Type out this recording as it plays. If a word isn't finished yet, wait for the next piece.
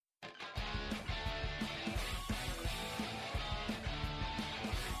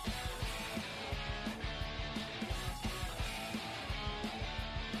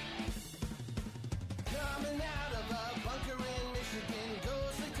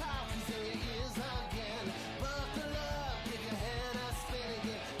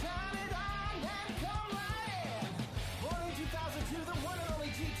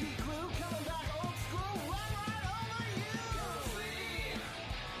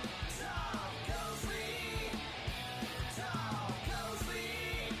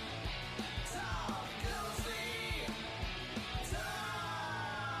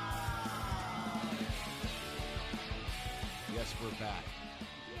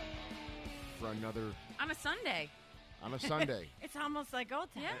another On a Sunday. on a Sunday. It's almost like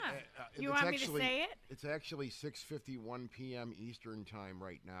old time. Yeah. You want me to say it? It's actually 6:51 p.m. Eastern time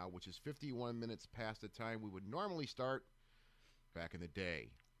right now, which is 51 minutes past the time we would normally start back in the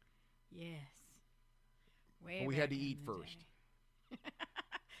day. Yes. But we had to eat first.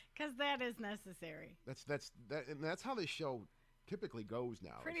 Because that is necessary. And that's how this show typically goes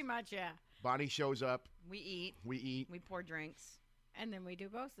now. Pretty much, yeah. Bonnie shows up. We eat. We pour drinks. And then we do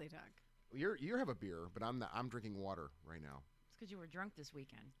ghostly talk. You have a beer, but I'm drinking water right now. It's because you were drunk this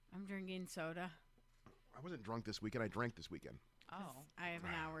weekend. I'm drinking soda. I wasn't drunk this weekend. I drank this weekend. Oh. I have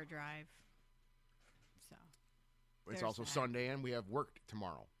an hour drive. So. It's also Sunday, and we have work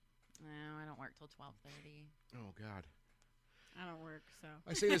tomorrow. No, I don't work till 12:30. Oh God. I don't work, so.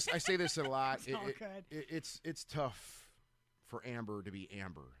 I say this a lot. It's all good. It's tough for Amber to be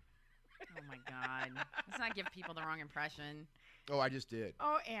Amber. Oh my God. Let's not give people the wrong impression. Oh, I just did.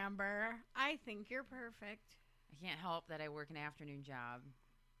 Oh, Amber, I think you're perfect. I can't help that I work an afternoon job.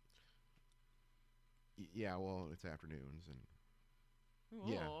 Yeah, well, it's afternoons and. Oh,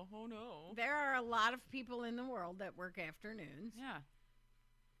 Yeah. Oh no. There are a lot of people in the world that work afternoons. Yeah.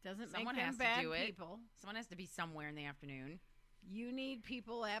 Doesn't Someone make them has bad to do it. people. Someone has to be somewhere in the afternoon. You need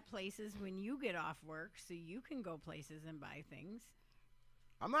people at places when you get off work so you can go places and buy things.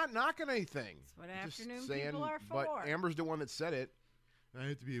 I'm not knocking anything. That's what Just afternoon saying, people are for. But Amber's the one that said it. I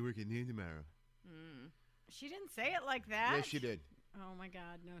have to be working here tomorrow. She didn't say it like that. Yes, she did. Oh my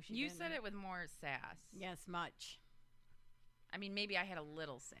God, no, she You didn't. said it with more sass. Yes, much. I mean, maybe I had a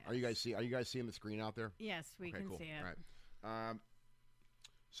little sass. Are you guys seeing the screen out there? Yes, we can cool. see it. All right.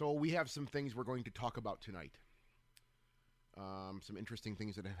 So we have some things we're going to talk about tonight. Some interesting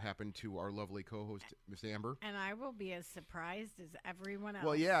things that have happened to our lovely co-host, Miss Amber. And I will be as surprised as everyone else.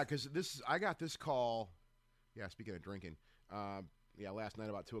 Well, yeah, because I got this call. Yeah, speaking of drinking, last night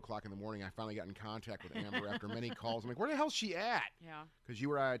about 2:00 in the morning, I finally got in contact with Amber after many calls. I'm like, where the hell's she at? Yeah. Because you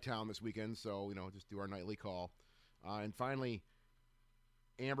were out of town this weekend, so just do our nightly call. And finally,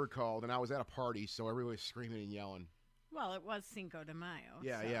 Amber called, and I was at a party, so everybody was screaming and yelling. Well, it was Cinco de Mayo.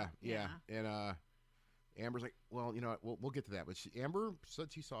 Yeah, so, yeah. And Amber's like, well, you know what? We'll get to that. But Amber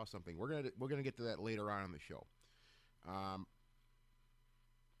said she saw something. We're gonna get to that later on in the show.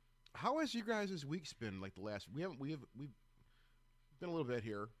 How has you guys' week's been? Like the last, we've been a little bit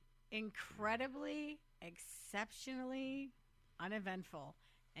here. Incredibly, exceptionally uneventful,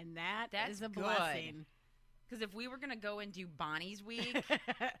 and That's is a good. blessing. Because if we were going to go and do Bonnie's week,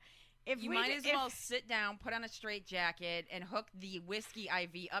 If you we might did- as well sit down, put on a straight jacket, and hook the whiskey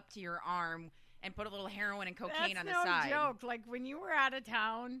IV up to your arm and put a little heroin and cocaine That's on the no side. joke. Like when you were out of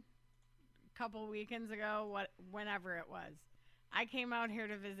town a couple weekends ago, whenever it was, I came out here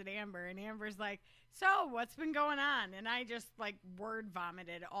to visit Amber, and Amber's like, "So, what's been going on?" And I just like word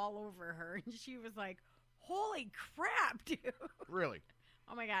vomited all over her, and she was like, "Holy crap, dude!" Really?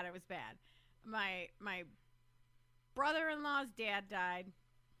 Oh my God, it was bad. My brother-in-law's dad died,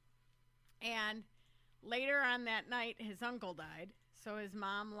 and later on that night, his uncle died. So his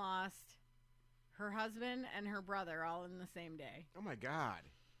mom lost her husband and her brother all in the same day. Oh my God.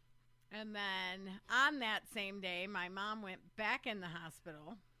 And then on that same day, my mom went back in the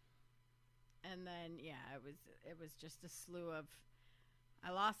hospital. And then, yeah, it was just a slew of.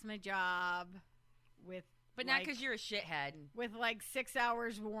 I lost my job with. But not because you're a shithead. With like 6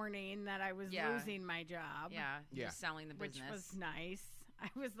 hours warning that I was Yeah. losing my job. Yeah, Yeah. you're selling the Which business. was nice. I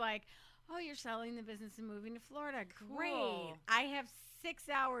was like, "Oh, you're selling the business and moving to Florida. Great. Cool. I have 6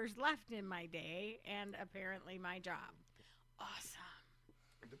 hours left in my day and apparently my job. Awesome."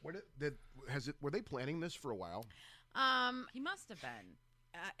 Were they planning this for a while? He must have been.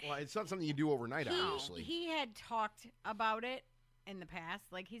 Well, it's not something you do overnight, obviously. He had talked about it in the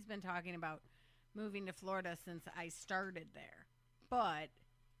past. Like, he's been talking about moving to Florida since I started there. But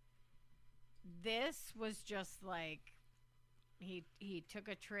this was just like he took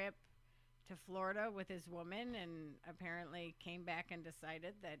a trip to Florida with his woman and apparently came back and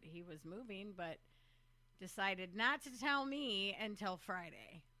decided that he was moving, but decided not to tell me until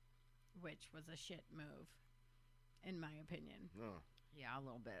Friday, which was a shit move, in my opinion. Oh. Yeah, a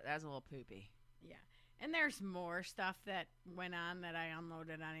little bit. That's a little poopy. Yeah. And there's more stuff that went on that I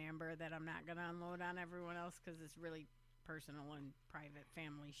unloaded on Amber that I'm not going to unload on everyone else because it's really personal and private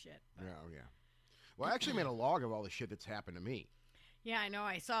family shit. But Yeah. Well, I actually made a log of all the shit that's happened to me. yeah, I know.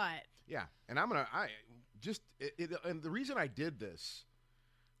 I saw it. Yeah, and and the reason I did this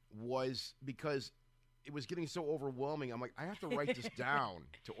was because it was getting so overwhelming. I'm like, I have to write this down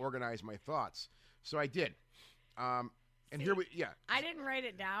to organize my thoughts. So I did. I didn't write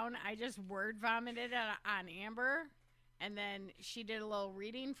it down. I just word vomited on Amber, And then she did a little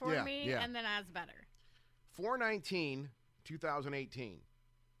reading for Yeah, me, yeah. and then I was better. 4/19/2018.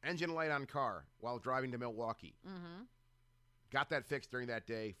 Engine light on car while driving to Milwaukee. Mm-hmm. Got that fixed during that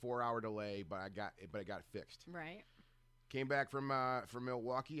day. 4-hour delay, but it got fixed. Right. Came back from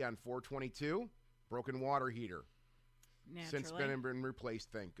Milwaukee on 4/22. Broken water heater. Naturally. Since been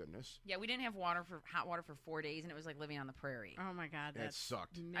replaced, thank goodness. Yeah, we didn't have hot water for 4 days, and it was like living on the prairie. Oh my God, That that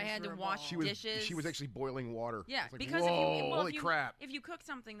sucked. I had to wash She was dishes. she was actually boiling water. Yeah, It's like, because whoa, holy crap. if you cook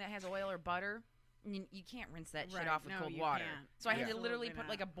something that has oil or butter, you can't rinse that shit Right, off with no, cold you water. can't. So I had to Absolutely literally put not.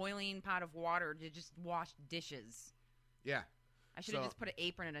 like a boiling pot of water to just wash dishes. Yeah. I should have So- just put an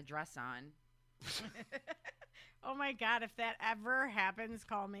apron and a dress on. Oh my God, if that ever happens,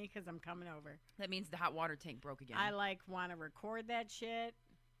 call me because I'm coming over. That means the hot water tank broke again. I want to record that shit.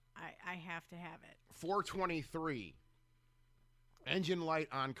 I have to have it. 4/23. Engine light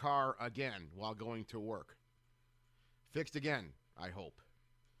on car again while going to work. Fixed again, I hope.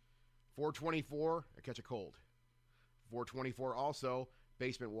 4/24. I catch a cold. 4/24 also.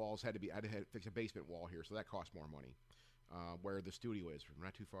 Basement walls had to be. I had to fix a basement wall here, so that cost more money. Where the studio is, we're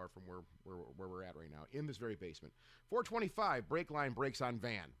not too far from where we're at right now, in this very basement. 4/25. Brake line breaks on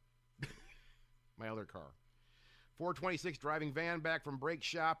van. My other car. 4/26. Driving van back from brake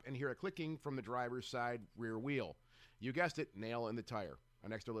shop and hear a clicking from the driver's side rear wheel. You guessed it, nail in the tire. A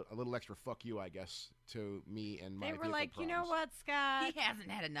little extra fuck you, I guess, to me and my They were vehicle like, you know problems. what, Scott? he hasn't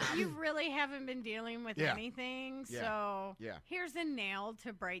had enough. You really haven't been dealing with Yeah. anything, Yeah. so Yeah. here's a nail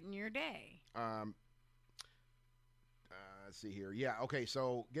to brighten your day. Let's see here. Yeah, okay,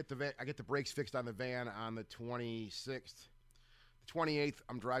 so I get the brakes fixed on the van on the 26th. The 28th,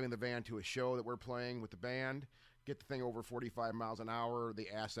 I'm driving the van to a show that we're playing with the band. Get the thing over 45 miles an hour. The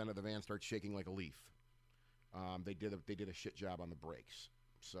ass end of the van starts shaking like a leaf. They did a shit job on the brakes.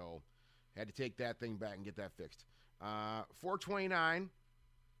 So had to take that thing back and get that fixed. 4/29,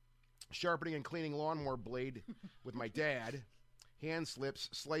 sharpening and cleaning lawnmower blade with my dad. Hand slips,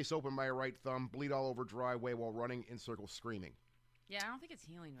 slice open my right thumb, bleed all over driveway while running in circles screaming. Yeah, I don't think it's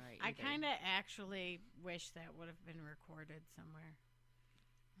healing right. I either. kind of actually wish that would have been recorded somewhere.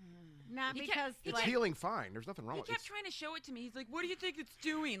 Not He because It's like, healing fine. There's nothing wrong He with it. kept trying to show it to me. He's like, "What do you think it's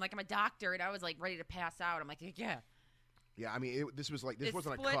doing?" Like I'm a doctor, and I was like ready to pass out. I'm like, "Yeah, Yeah, I mean, this It's wasn't a split cut.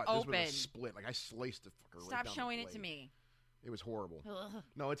 This was open. a split. Like I sliced the fucker right stop down showing the it to blade. me." It was horrible. Ugh.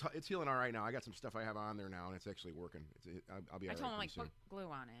 No, it's healing all right now. I got some stuff I have on there now, and it's actually working. I'll be I all told right him like, pretty "Put glue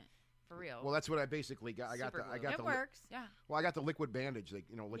on it, for real." soon. Well, that's what I basically got. I got Super glue. it the works. yeah, well, I got the liquid bandage. Like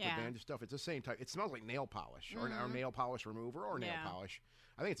liquid Yeah. bandage stuff. It's the same type. It smells like nail polish or Mhm. nail polish remover or nail Yeah. polish.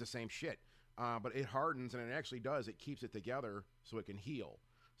 I think it's the same shit. But it hardens and it actually does. It keeps it together so it can heal.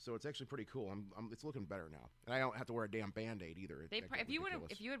 So it's actually pretty cool. It's looking better now, and I don't have to wear a damn Band-Aid either. they That if got you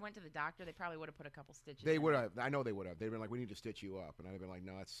ridiculous. had went to the doctor, they probably would have put a couple stitches. They in would it. have. I know they would have. They'd been like, "We need to stitch you up," and I'd have been like,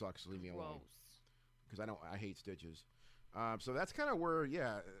 "No, that sucks. Leave me alone." Gross. Because I hate stitches. So that's kind of where,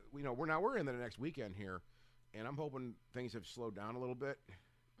 yeah, we're into the next weekend here, and I'm hoping things have slowed down a little bit.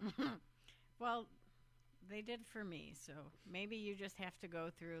 Well, they did for me, so maybe you just have to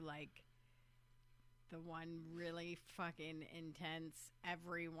go through like the one really fucking intense,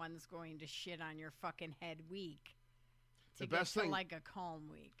 everyone's going to shit on your fucking head week to The get best to thing- like a calm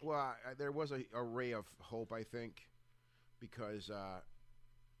week. Well, there was a ray of hope, I think, because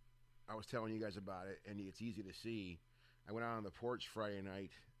I was telling you guys about it, and it's easy to see. I went out on the porch Friday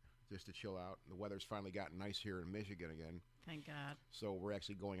night just to chill out. The weather's finally gotten nice here in Michigan again. Thank God. So we're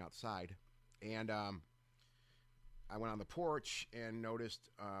actually going outside. And I went on the porch and noticed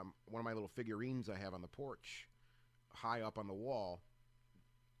one of my little figurines I have on the porch, high up on the wall,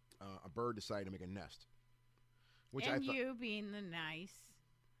 a bird decided to make a nest. Which And I thought, you being the nice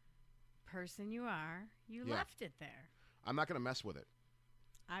person you are, you Yeah. left it there. I'm not going to mess with it.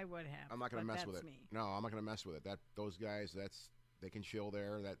 I would have. I'm not going to but mess with that's it. Me. No, I'm not going to mess with it. Those guys, they can chill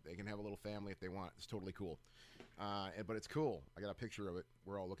there. That they can have a little family if they want. It's totally cool. But it's cool. I got a picture of it.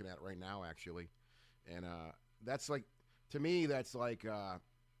 We're all looking at it right now, actually. And that's like, to me, that's like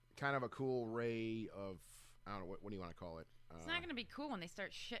kind of a cool ray of, I don't know, what do you want to call it? It's not going to be cool when they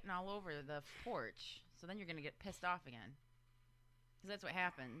start shitting all over the porch. So then you're going to get pissed off again. Because that's what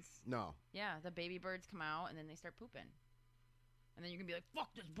happens. No. Yeah, the baby birds come out and then they start pooping. And then you're going to be like,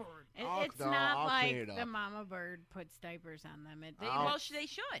 "Fuck this bird." It's not I'll like clean it the up. mama bird puts diapers on them. They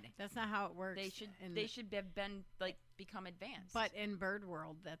should. That's not how it works. They should have been like become advanced. But in bird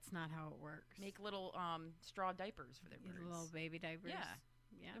world, that's not how it works. make little straw diapers for their These birds. little baby diapers. Yeah.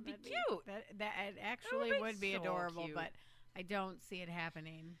 Yeah, It'd be that'd cute. That it actually be would be so adorable, cute. but I don't see it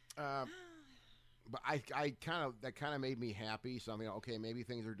happening. But that kind of made me happy. So I'm thinking, okay, maybe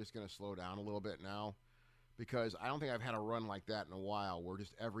things are just going to slow down a little bit now. because I don't think I've had a run like that in a while where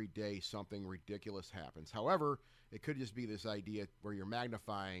just every day something ridiculous happens. However, it could just be this idea where you're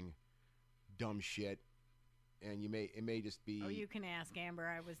magnifying dumb shit, and it may just be. Oh, you can ask Amber.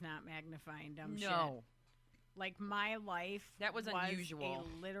 I was not magnifying dumb shit. No. Like, my life That was unusual.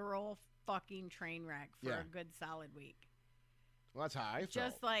 a literal fucking train wreck for Yeah. a good solid week. Well, that's how I felt.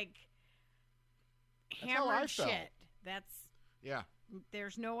 Just like That's how I hammered felt. shit. Yeah.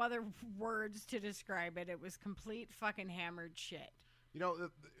 There's no other words to describe it. It was complete fucking hammered shit. You know,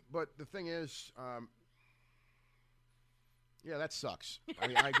 but the thing is, yeah, that sucks. I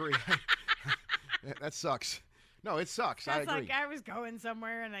mean, I agree. That sucks. No, it sucks. I That's agree. like I was going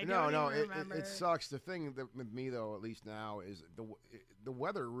somewhere and I No, don't even remember. it sucks. The thing that with me though, at least now, is the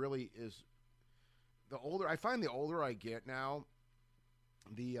weather really is. The older I find, the older I get now,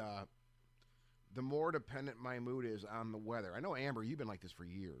 the more dependent my mood is on the weather. I know, Amber, you've been like this for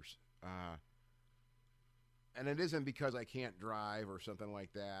years, and it isn't because I can't drive or something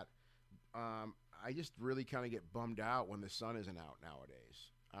like that. I just really kind of get bummed out when the sun isn't out nowadays.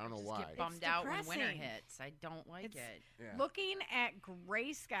 I don't know Just why. get bummed It's out when winter depressing. hits. I don't like It's- it. Yeah. Looking at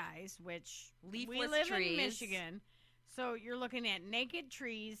gray skies, which we Leafless live in trees. Michigan, so you're looking at naked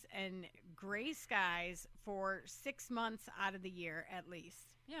trees and gray skies for 6 months out of the year at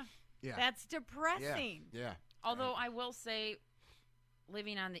least. Yeah. Yeah. That's depressing. Yeah. Although I will say,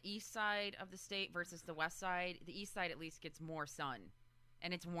 living on the east side of the state versus the west side, the east side at least gets more sun,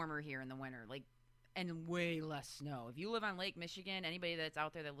 and it's warmer here in the winter, and way less snow. If you live on Lake Michigan, anybody that's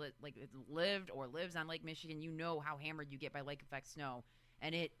out there that lived or lives on Lake Michigan, you know how hammered you get by lake effect snow,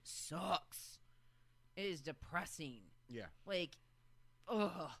 and it sucks. It is depressing. Yeah.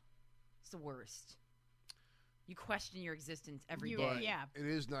 Ugh, it's the worst. You question your existence every You- day. yeah. It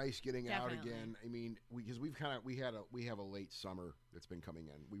is nice getting Definitely. out again. I mean, because we have a late summer that's been coming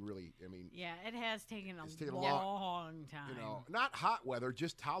in. We really, I mean, Yeah, it has taken a It's taken a long time. you know, not hot weather,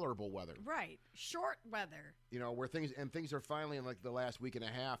 just tolerable weather. Right. Short weather. You know, where things are finally in like the last week and a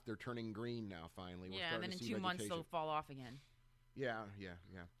half, they're turning green now. Finally, We're Yeah, and starting then to in see 2 months vegetation. they'll fall off again. Yeah.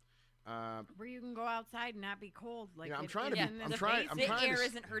 Where you can go outside and not be cold. Like Yeah, I'm it trying to is be- in I'm the trying- face. I'm the trying to air s-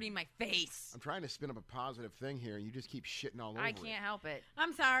 isn't hurting my face. I'm trying to spin up a positive thing here, and you just keep shitting all over I it. can't help it.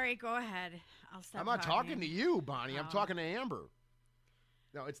 I'm sorry. Go ahead. I'll stop. I'm not talking to you, Bonnie. I'm Oh. talking to Amber.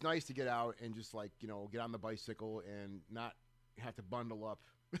 No, it's nice to get out and just get on the bicycle and not have to bundle up,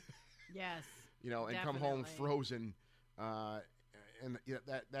 Yes. and come home Definitely. frozen. And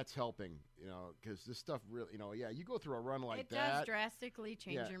that's helping, because this stuff really, you go through a run like It that. does drastically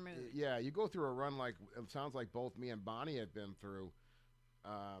change your mood. Yeah, you go through a run like it sounds like both me and Bonnie have been through.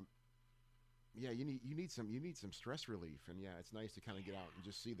 You need some stress relief, and yeah, it's nice to kind of get out and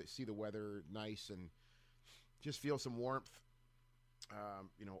just see the weather nice and just feel some warmth.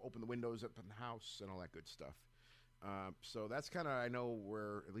 Open the windows up in the house and all that good stuff. So that's kind of, I know,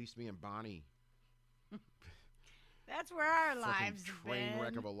 where at least me and Bonnie, That's where our fucking lives have train been.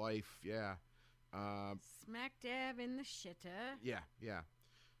 wreck of a life. Yeah. Smack dab in the shitter. Yeah.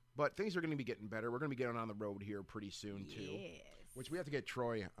 But things are going to be getting better. We're going to be getting on the road here pretty soon too. Yes. Which we have to get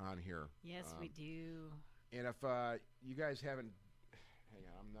Troy on here. Yes, we do. And if you guys haven't, hang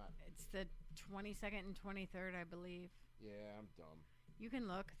on, I'm not. It's the 22nd and 23rd, I believe. Yeah, I'm dumb. You can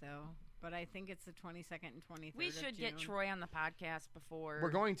look though, but I think it's the 22nd and 23rd. We of should get June. Troy on the podcast before. We're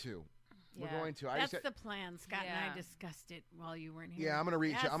going to. Yeah. We're going to. That's the plan. Scott and Yeah. I discussed it while you weren't here. Yeah, I'm gonna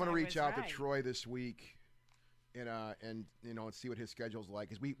reach. Yes, I'm gonna I reach was out right. to Troy this week, and see what his schedule's like.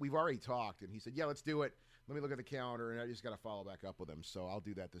 Because we've already talked, and he said, yeah, let's do it. Let me look at the calendar, and I just got to follow back up with him. So I'll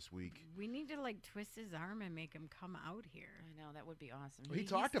do that this week. We need to twist his arm and make him come out here. I know that would be awesome. He He's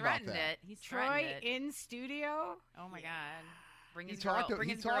talked about threatened that. It. He's Troy threatened it. in studio. Oh my God! Bring He his girl. talked. Bring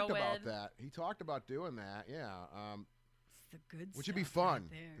He his girl talked about with. that. He talked about doing that. Yeah. It's the good Which would be stuff right fun.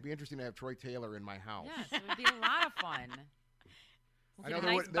 there. It'd be interesting to have Troy Taylor in my house. Yes, it would be a lot of fun. I Get know a there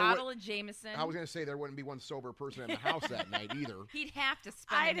nice would- there bottle of Jameson. I was gonna say there wouldn't be one sober person in the house that night either. He'd have to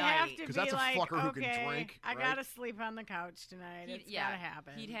spend I'd the night. have to 'Cause be that's a like, fucker who okay, can drink, I right? gotta sleep on the couch tonight. It's gotta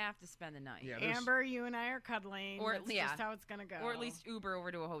happen. He'd have to spend the night, Yeah, there's- Amber, you and I are cuddling. Or- That's yeah. just how it's gonna go. or at least Uber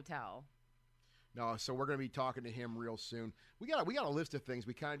over to a hotel. No, so we're going to be talking to him real soon. We got a list of things.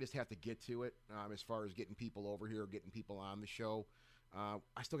 We kind of just have to get to it as far as getting people over here, getting people on the show. I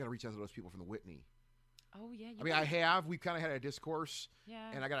still got to reach out to those people from the Whitney. Oh yeah. I mean, I have. We've kind of had a discourse,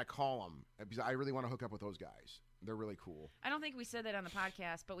 Yeah. and I got to call them because I really want to hook up with those guys. They're really cool. I don't think we said that on the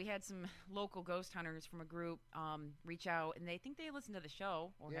podcast, but we had some local ghost hunters from a group reach out, and they think they listen to the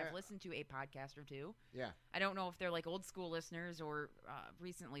show or Yeah. have listened to a podcast or two. Yeah. I don't know if they're like old school listeners or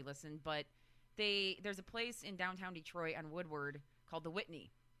recently listened, but there's a place in downtown Detroit on Woodward called the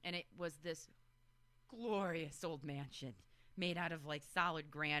Whitney, and it was this glorious old mansion made out of like solid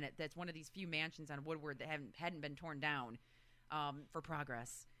granite. That's one of these few mansions on Woodward that hadn't been torn down for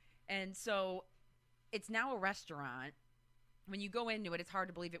progress. And so it's now a restaurant. When you go into it, it's hard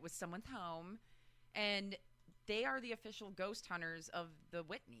to believe it was someone's home. And they are the official ghost hunters of the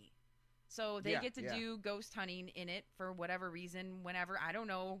Whitney. So they get to do ghost hunting in it for whatever reason, whenever. I don't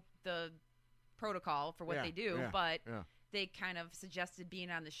know the protocol for what they do, but they kind of suggested being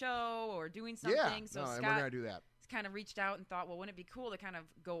on the show or doing something. So we're Scott going to do that. kind of reached out and thought, well, wouldn't it be cool to kind of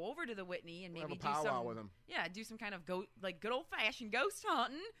go over to the Whitney and maybe have a do powwow some with them. Yeah, do some kind of good old-fashioned ghost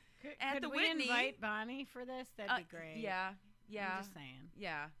hunting at could the we Whitney. invite Bonnie for this? That'd be great. Yeah. I'm just saying.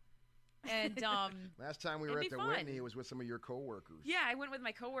 Yeah. And last time we were it'd at be the fun. Whitney, it was with some of your coworkers. yeah, I went with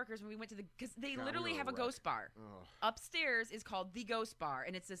my coworkers when we went to because they God, literally we were have a a ghost bar. Ugh. Upstairs is called the Ghost Bar,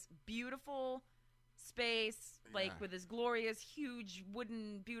 and it's this beautiful space, like with this glorious, huge,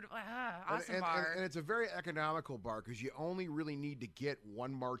 wooden, beautiful, awesome bar. And it's a very economical bar because you only really need to get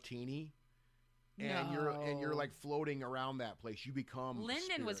one martini, and you're like floating around that place. You become the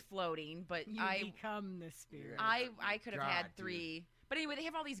Lyndon was spirit. floating, but You I become the spirit. I could have had God, 3. dude. But anyway, they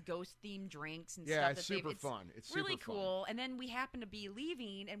have all these ghost themed drinks and Yeah, stuff. it's that super fun. It's really super fun. cool. And then we happened to be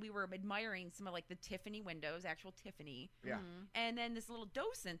leaving, and we were admiring some of like the Tiffany windows, actual Tiffany. Yeah. Mhm. And then this little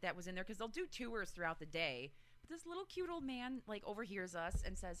docent that was in there because they'll do tours throughout the day. But this little cute old man like overhears us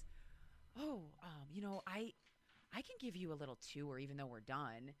and says, "Oh, I can give you a little tour even though we're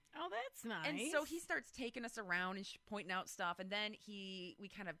done." Oh, that's nice. And so he starts taking us around and pointing out stuff, and then we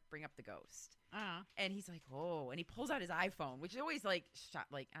kind of bring up the ghost. And he's like, "Oh," and he pulls out his iPhone, which is always like,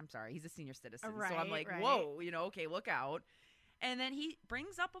 I'm sorry, he's a senior citizen, so I'm like, Right. "Whoa, okay, look out." And then he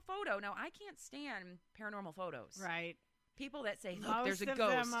brings up a photo. Now I can't stand paranormal photos. Right. People that say, "Look, Most there's a of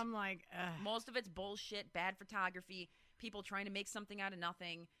ghost." them, I'm like, ugh. Most of it's bullshit, bad photography, people trying to make something out of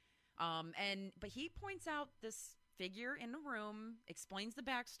nothing. But he points out this figure in the room, explains the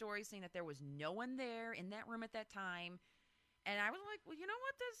backstory, saying that there was no one there in that room at that time. And I was like, well, you know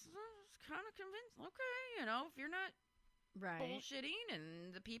what? This is kind of convinced. Okay, if you're not right. bullshitting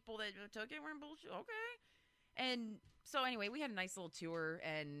and the people that took it weren't bullshit, okay. And so anyway, we had a nice little tour,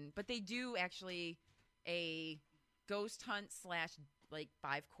 but they do actually a ghost hunt / like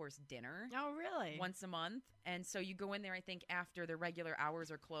 5-course dinner. Oh, really? Once a month. And so you go in there, I think, after their regular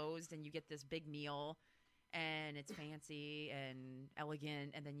hours are closed, and you get this big meal, and it's fancy and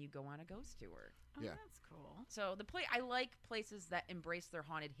elegant, and then you go on a ghost tour. Oh, Yeah. that's cool. So I like places that embrace their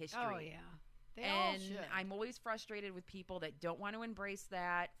haunted history. Oh, yeah. They all And should. I'm always frustrated with people that don't want to embrace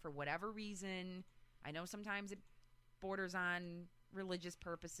that for whatever reason. I know sometimes it borders on religious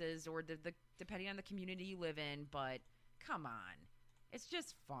purposes or the depending on the community you live in, but come on. It's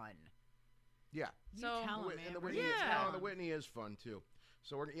just fun. Yeah. You So- tell 'em, And man. the We're Whitney, gonna Yeah. tell 'em. the Whitney is fun too.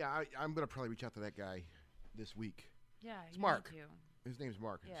 So I'm gonna probably reach out to that guy this week. Yeah, It's you Mark. need to. His name's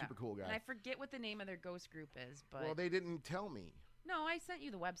Mark. Yeah. Super cool guy. And I forget what the name of their ghost group is, but Well, they didn't tell me. no, I sent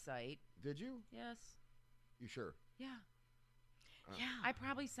you the website. Did you? Yes. You sure? Yeah. Yeah. I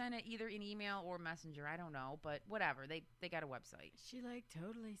probably sent it either in email or messenger. I don't know, but whatever. They got a website. She,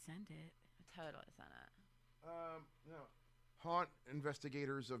 totally sent it. I totally sent it. No. Haunt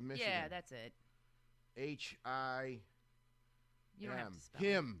Investigators of Michigan. Yeah, that's it. HIM. You don't have to spell it.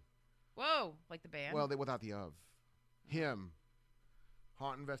 Him. Whoa, like the band? Well, without the of. Him.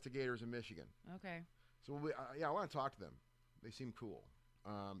 Haunt Investigators of Michigan. Okay. So I want to talk to them. They seem cool.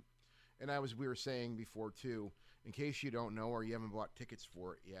 And we were saying before too, in case you don't know or you haven't bought tickets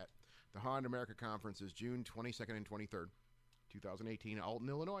for it yet, the Haunt America Conference is June 22nd and 23rd, 2018, Alton,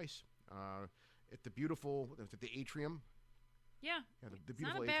 Illinois. At the Atrium. Yeah. Yeah, the It's not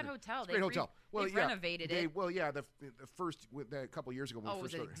beautiful a bad Atrium. hotel. It's a great hotel. Well, they've yeah, renovated it. Well, yeah, the first a couple years ago when Oh, we it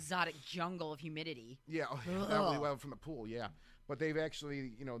was first an started. exotic jungle of humidity. Yeah, that really well from the pool. Yeah, but they've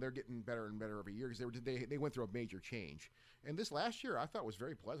actually, they're getting better and better every year because they went through a major change. And this last year, I thought was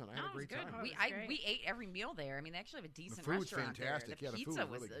very pleasant. I had No, a it was great good. time. Oh, it was great. We ate every meal there. I mean, they actually have a decent food's restaurant fantastic. there. Yeah, the food pizza was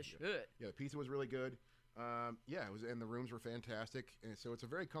was really the good. shit. Yeah, the pizza was really good. Yeah, it was, and the rooms were fantastic. And so it's a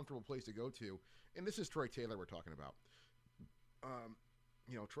very comfortable place to go to. And this is Troy Taylor we're talking about.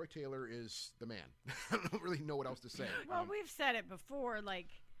 Troy Taylor is the man. I don't really know what else to say. Well, we've said it before.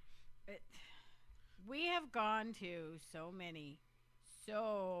 We have gone to so many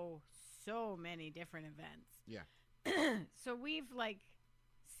different events. Yeah. So we've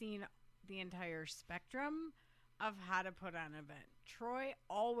seen the entire spectrum of how to put on an event. Troy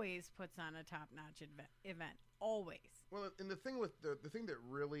always puts on a top-notch event. Always. Well, and the thing with the thing that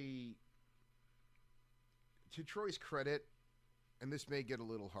really, to Troy's credit, and this may get a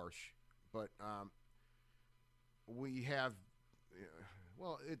little harsh, but we have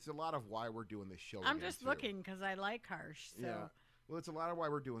Well, it's a lot of why we're doing this show. I'm again, just too. looking because I like Harsh. So. Yeah. Well, it's a lot of why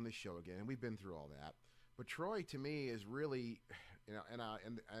we're doing this show again, and we've been through all that. But Troy, to me, is really,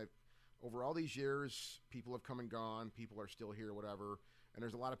 over all these years, people have come and gone. People are still here, whatever. And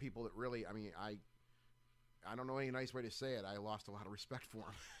there's a lot of people that really, I don't know any nice way to say it. I lost a lot of respect for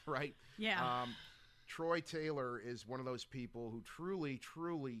him, right? Yeah. Troy Taylor is one of those people who truly,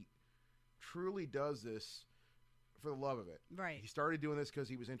 truly, truly does this for the love of it. Right. He started doing this because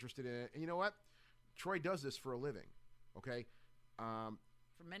he was interested in it. And you know what? Troy does this for a living, okay? For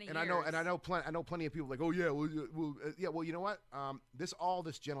many and years. I know plenty of people like, oh yeah, well, you know what? This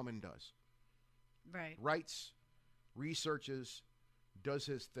gentleman does. Right. Writes, researches, does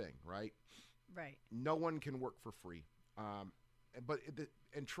his thing, right? Right. No one can work for free.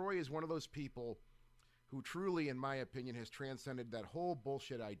 And Troy is one of those people who truly, in my opinion, has transcended that whole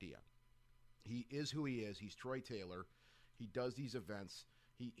bullshit idea. He is who he is. He's Troy Taylor. He does these events.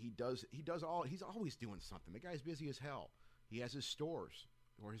 He's always doing something. The guy's busy as hell. He has his stores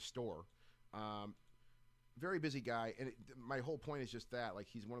or his store. Very busy guy. And my whole point is just that, like,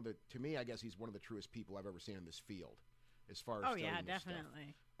 to me, I guess he's one of the truest people I've ever seen in this field as far as studying this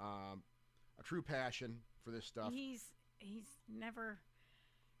definitely. stuff. A true passion for this stuff. He's never.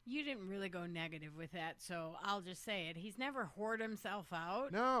 You didn't really go negative with that, so I'll just say it. He's never whored himself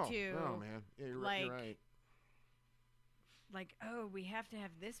out. No, to, man. Yeah, you're like, right. Like, oh, we have to have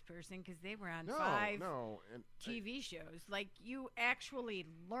this person because they were on No, 5 and TV shows. Like, you actually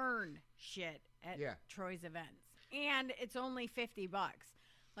learn shit at Yeah. Troy's events, and it's only $50.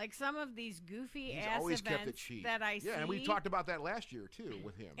 Like some of these goofy he's ass always kept it events cheap. that I see. Yeah, and we talked about that last year too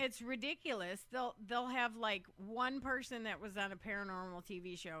with him. It's ridiculous. They'll have like one person that was on a paranormal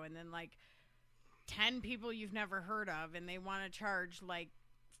TV show, and then like 10 people you've never heard of, and they want to charge like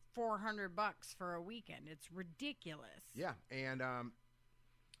 $400 for a weekend. It's ridiculous. Yeah, and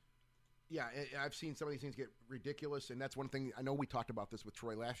I've seen some of these things get ridiculous, and that's one thing. I know we talked about this with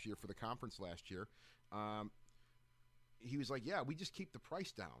Troy last year for the conference last year. He was like, yeah, we just keep the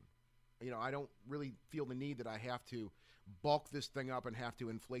price down. I don't really feel the need that I have to bulk this thing up and have to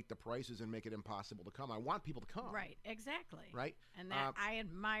inflate the prices and make it impossible to come. I want people to come. Right, exactly. Right? And that I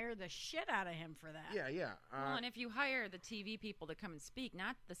admire the shit out of him for that. Yeah. Well, and if you hire the TV people to come and speak,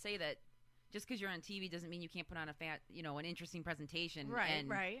 not to say that just because you're on TV doesn't mean you can't put on an interesting presentation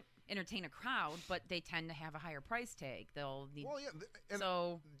and entertain a crowd, but they tend to have a higher price tag. They'll need, and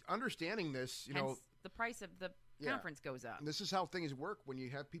understanding this, hence the price of the conference goes up. And this is how things work when you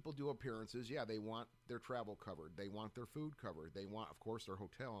have people do appearances. Yeah, they want their travel covered. They want their food covered. They want, of course, their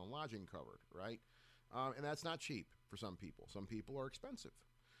hotel and lodging covered, right? And that's not cheap for some people. Some people are expensive.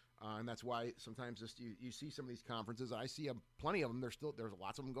 And that's why sometimes you see some of these conferences. I see plenty of them. There's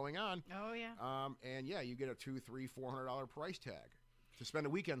lots of them going on. Oh, yeah. And, yeah, you get a $200, $300, $400 price tag to spend a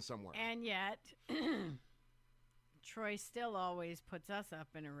weekend somewhere. And yet, Troy still always puts us up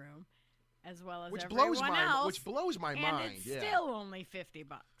in a room, as well as everyone else. Which blows my mind. And it's still only $50.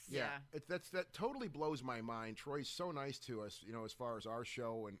 Yeah. That totally blows my mind. Troy's so nice to us, as far as our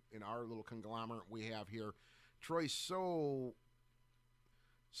show and in our little conglomerate we have here. Troy's so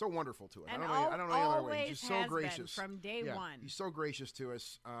wonderful to us. And I don't know any other way. He's just so has gracious been from day one. He's so gracious to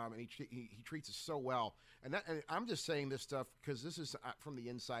us, and he treats us so well. And I'm just saying this stuff because this is from the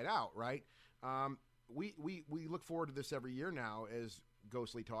inside out, right? We look forward to this every year now as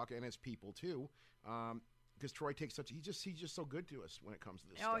Ghostly Talk and as people too, because Troy takes he's just so good to us when it comes to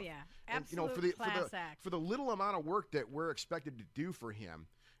this stuff. Oh yeah, absolute class act. For the little amount of work that we're expected to do for him.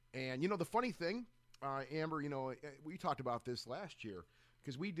 And the funny thing, Amber, we talked about this last year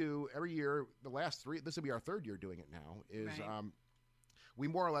because we do every year. The last 3, this will be our 3rd year doing it now. Is right. We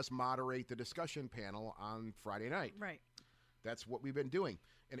more or less moderate the discussion panel on Friday night. Right. That's what we've been doing.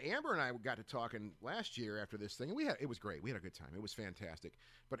 And Amber and I got to talking last year after this thing, and it was great. We had a good time. It was fantastic.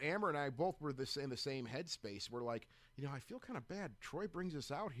 But Amber and I both were in the same headspace. We're like, I feel kind of bad. Troy brings us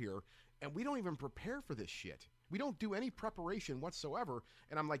out here, and we don't even prepare for this shit. We don't do any preparation whatsoever.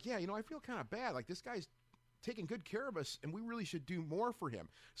 And I'm like, I feel kind of bad. Like, this guy's taking good care of us, and we really should do more for him.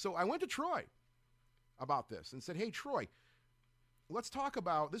 So I went to Troy about this and said, hey, Troy, let's talk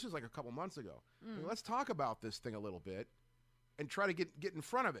about, this was like a couple months ago. Let's talk about this thing a little bit and try to get in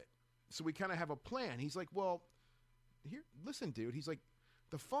front of it so we kind of have a plan. He's like, well, here, listen, dude. He's like,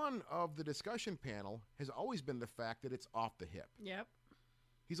 the fun of the discussion panel has always been the fact that it's off the hip. Yep.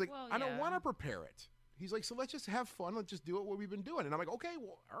 He's like, I don't want to prepare it. He's like, so let's just have fun. Let's just do it what we've been doing. And I'm like, okay,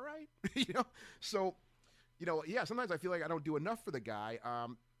 well, all right. So, sometimes I feel like I don't do enough for the guy,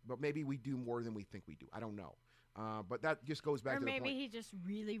 but maybe we do more than we think we do. I don't know. But that just goes back to the point. Or maybe he just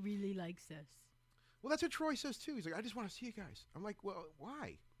really, really likes us. Well, that's what Troy says too. He's like, I just want to see you guys. I'm like, well,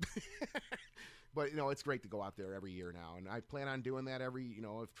 why? But it's great to go out there every year now, and I plan on doing that every.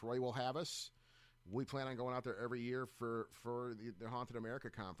 If Troy will have us, we plan on going out there every year for the Haunted America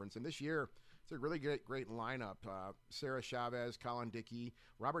Conference. And this year, it's a really great lineup. Sarah Chavez, Colin Dickey,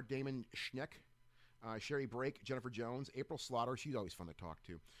 Robert Damon Schneck, Sherry Brake, Jennifer Jones, April Slaughter. She's always fun to talk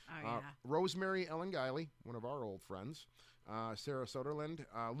to. Oh, yeah. Rosemary Ellen Guiley, one of our old friends. Sarah Soderland,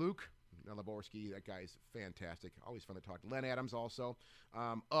 Luke Laborski. That guy's fantastic. Always fun to talk to. Len Adams also.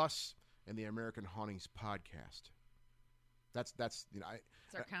 Us and the American Hauntings podcast. That's It's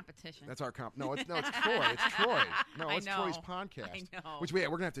our competition. That's our comp. No, it's Troy. It's Troy. No, I it's know. Troy's podcast. I know. Which we're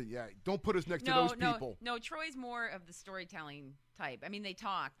gonna have to. Yeah, don't put us next to those people. No, Troy's more of the storytelling type. I mean, they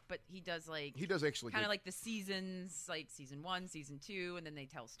talk, but he does He does actually kind of like the seasons, like season 1, season 2, and then they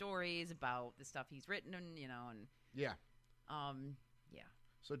tell stories about the stuff he's written, and Yeah. yeah.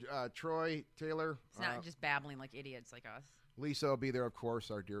 So Troy Taylor. It's not just babbling like idiots like us. Lisa will be there, of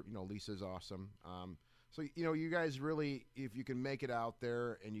course. Our dear, Lisa's awesome. So you guys really, if you can make it out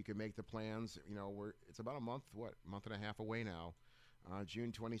there and you can make the plans, it's about a month and a half away now,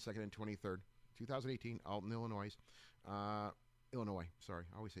 June 22nd and 23rd, 2018, Alton, Illinois. Illinois, sorry,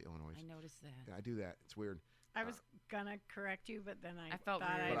 I always say Illinois. I noticed that. Yeah, I do that. It's weird. I was gonna correct you, but then I felt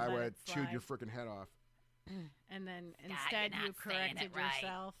thought weird. But I let would it have chewed slide. your freaking head off. And then you're instead not you saying corrected it right.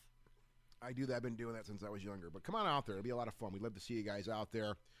 yourself. I do that. I've been doing that since I was younger. But come on out there. It'll be a lot of fun. We'd love to see you guys out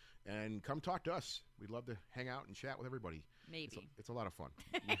there. And come talk to us. We'd love to hang out and chat with everybody. Maybe. It's a lot of fun.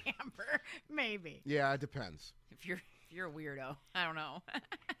 Amber, maybe. Yeah, it depends. If you're a weirdo, I don't know.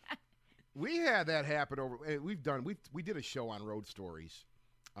 We had that happen over. We did a show on Road Stories.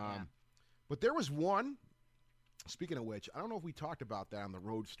 Yeah. But there was one. Speaking of which, I don't know if we talked about that on the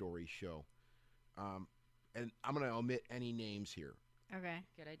Road Stories show. And I'm going to omit any names here. Okay.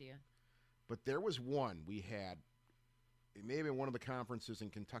 Good idea. But there was one we had. It may have been one of the conferences in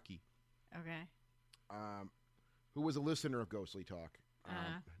Kentucky. Okay. Who was a listener of Ghostly Talk.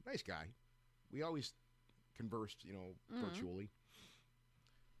 Uh-huh. Nice guy. We always conversed, virtually.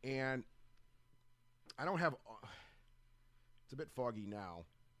 And I don't have. It's a bit foggy now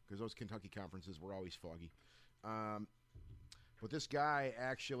because those Kentucky conferences were always foggy. But this guy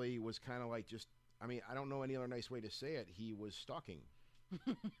actually was kind of like just. I mean, I don't know any other nice way to say it. He was stalking.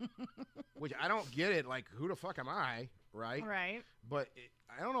 Which I don't get it. Like, who the fuck am I? Right? Right. But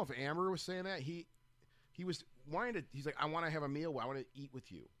I don't know if Amber was saying that. He was wanting to. He's like, I want to have a meal. I want to eat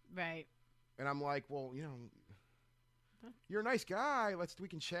with you. Right. And I'm like, well, you're a nice guy. We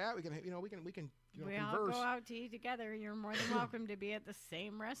can chat. We can We all converse. go out to eat together. You're more than welcome to be at the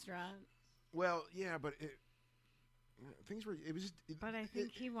same restaurant. Well, yeah, but things were. It was. But I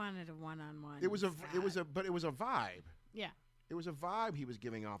think he wanted a one-on-one. It was a vibe. Yeah. It was a vibe he was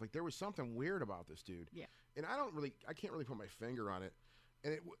giving off. Like there was something weird about this dude. Yeah. And I can't really put my finger on it.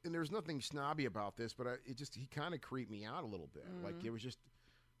 And there's nothing snobby about this, but he kind of creeped me out a little bit. Mm-hmm. Like it was just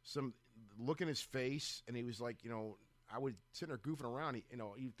some look in his face, and he was like, I would sit there goofing around.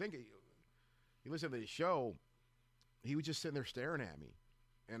 You'd think you listen to the show, he was just sitting there staring at me,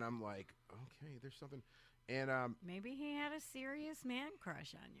 and I'm like, okay, there's something. And maybe he had a serious man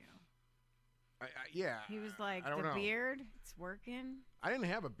crush on you. yeah, He was like, I don't the know. beard, it's working. I didn't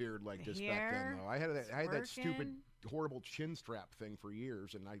have a beard like this back then, Hair, though. I had that stupid, working. horrible chin strap thing for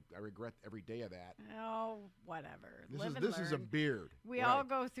years, and I regret every day of that. Oh, whatever. This is a learn. beard. We What all I-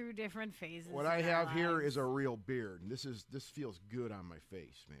 go through different phases. What in I our have here lives. is a real beard, and this feels good on my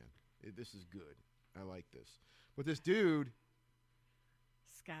face, man. This is good. I like this. But this dude,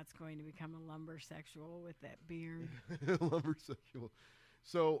 Scott's going to become a lumbersexual with that beard. lumbersexual.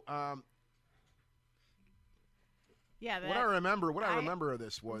 So Yeah, that, what I remember of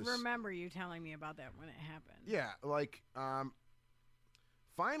this was remember you telling me about that when it happened. yeah, like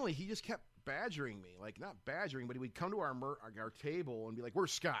finally he just kept badgering me, like not badgering, but he would come to our table and be like,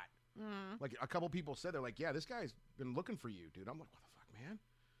 "Where's Scott?" Like a couple people said, they're like, "Yeah, this guy's been looking for you, dude." I'm like, "What the fuck, man?"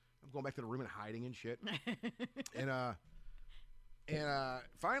 I'm going back to the room and hiding and shit. And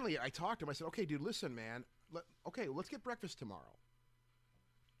finally I talked to him. I said, "Okay, dude, listen, man. Let's get breakfast tomorrow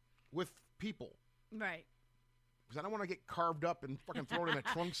with people." Right. Because I don't want to get carved up and fucking thrown in a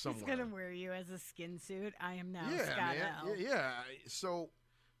trunk He's somewhere. going to wear you as a skin suit. I am now Yeah, Scott man. L. Yeah. So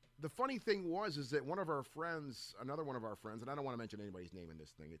the funny thing is that one of our friends, another one of our friends, and I don't want to mention anybody's name in this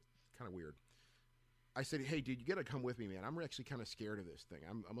thing. It's kind of weird. I said, "Hey, dude, you got to come with me, man. I'm actually kind of scared of this thing.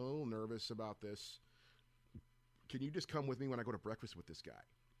 I'm a little nervous about this. Can you just come with me when I go to breakfast with this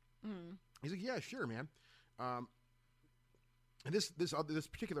guy?" He's like, "Yeah, sure, man." And this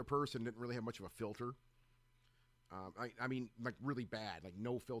particular person didn't really have much of a filter. I mean, like really bad, like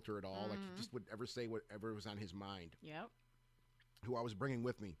no filter at all. Like Mm-hmm. he just would ever say whatever was on his mind. Yep. Who I was bringing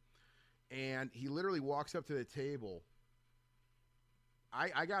with me, and he literally walks up to the table.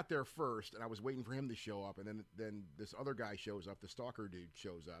 I got there first, and I was waiting for him to show up, and then this other guy shows up. The stalker dude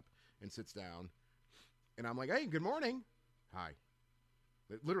shows up and sits down, and I'm like, "Hey, good morning." Hi.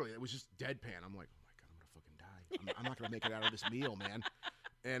 Literally, it was just deadpan. I'm like, "Oh my god, I'm gonna fucking die. I'm not gonna make it out of this meal, man."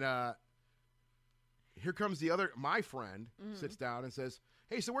 And here comes my friend, sits down and says,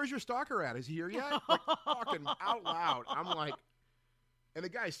 "Hey, so where's your stalker at? Is he here yet?" Like, fucking out loud. I'm like, and the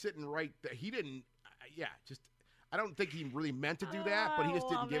guy's sitting right there. He didn't, just. I don't think he really meant to do that, but he just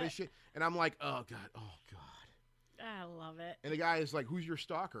didn't give a shit. And I'm like, oh God. I love it. And the guy is like, who's your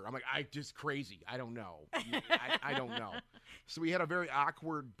stalker? I'm like, I just crazy. I don't know. I don't know. So we had a very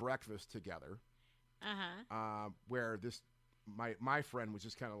awkward breakfast together where my friend was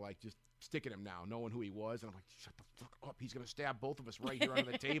just kind of like just sticking him now, knowing who he was. And I'm like, shut the fuck up. He's going to stab both of us right here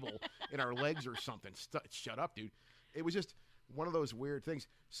under the table in our legs or something. Shut up, dude. It was just one of those weird things.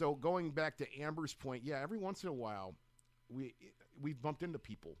 So going back to Amber's point, yeah, every once in a while we've bumped into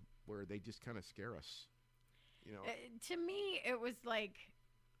people where they just kind of scare us, you know. To me, it was like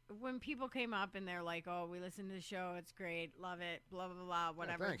when people came up and they're like, "Oh, we listened to the show. It's great. Love it. Blah blah blah.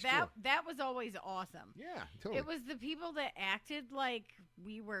 Whatever." thanks, that was always awesome. Yeah, totally. It was the people that acted like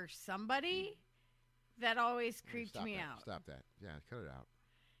we were somebody that always creeped me out. Stop that. Yeah, cut it out.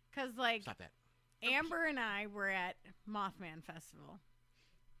 'Cause like Stop that. Amber and I were at Mothman Festival.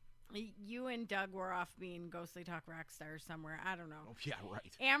 You and Doug were off being Ghostly Talk rock stars somewhere. I don't know. Oh, yeah,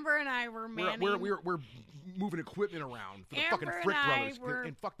 right. Amber and I were manning. We're moving equipment around for the Amber fucking and Frick I brothers, were-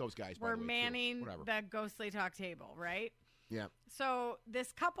 and fuck those guys. By We're the way, too. manning Whatever. the Ghostly Talk table, right? Yeah. So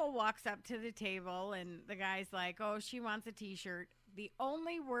this couple walks up to the table, and the guy's like, "Oh, she wants a T-shirt." The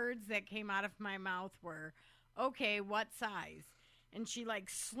only words that came out of my mouth were, "Okay, what size?" And she like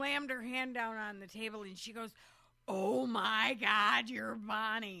slammed her hand down on the table, and she goes, "Oh my God, you're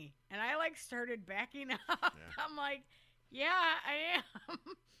Bonnie." And I like started backing up. Yeah. I'm like, "Yeah, I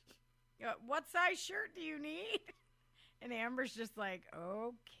am." "What size shirt do you need?" And Amber's just like,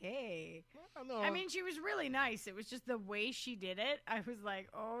 "Okay." No, I mean, she was really nice. It was just the way she did it. I was like,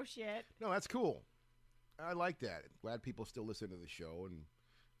 "Oh shit." no, that's cool. I like that. Glad people still listen to the show,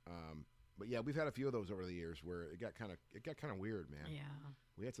 and but yeah, we've had a few of those over the years where it got kind of weird, man. Yeah.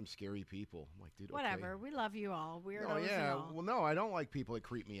 We had some scary people. I'm like, dude, Whatever. Okay. We love you all. Weirdos Oh yeah. and all. Well, no, I don't like people that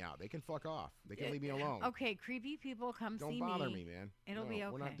creep me out. They can fuck off. They can leave me alone. Okay, creepy people, come Don't see bother me, man. It'll No, be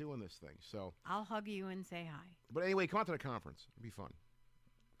We're not okay. doing this thing. So, I'll hug you and say hi. but anyway, come on to the conference. It'll be fun.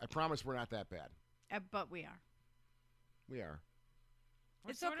 I promise we're not that bad. But we are. We are.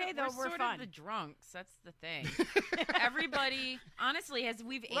 We're It's sort okay, of, though, We're we're sort fun. of the drunks. That's the thing. Everybody, honestly, as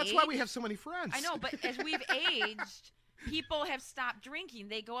we've Well, that's aged, why we have so many friends. I know, but as we've aged, people have stopped drinking.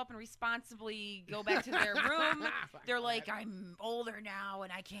 They go up and responsibly go back to their room. They're like, "I'm older now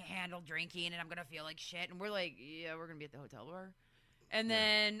and I can't handle drinking and I'm gonna feel like shit." And we're like, "Yeah, we're gonna be at the hotel bar." And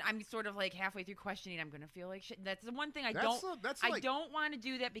then I'm sort of like halfway through questioning, "I'm gonna feel like shit." That's the one thing I don't want to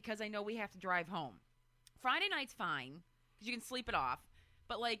do that because I know we have to drive home. Friday night's fine because you can sleep it off.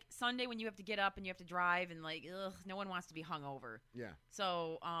 But like Sunday when you have to get up and you have to drive and like, no one wants to be hungover. Yeah.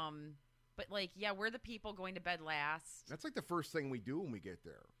 So, but like, yeah, we're the people going to bed last. That's like the first thing we do when we get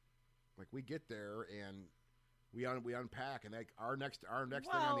there. Like we get there and we unpack, and like our next thing on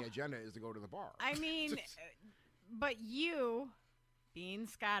Well, the agenda is to go to the bar. I mean, but you, being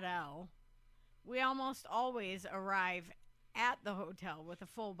Scott L., we almost always arrive at the hotel with a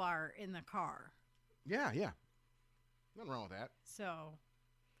full bar in the car. Yeah. Nothing wrong with that. So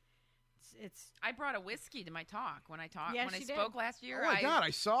it's I brought a whiskey to my talk when I Yeah, when I she spoke did. last year. Oh my God, I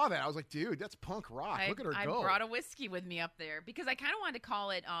saw that. I was like, dude, that's punk rock. I, Look at her I go. brought a whiskey with me up there because I kind of wanted to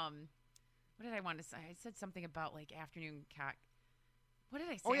call it. What did I want to say? I said something about like afternoon cock. What did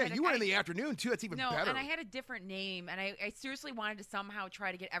I say? Oh yeah, you went in the afternoon too. That's even no, better. and I had a different name, and I seriously wanted to somehow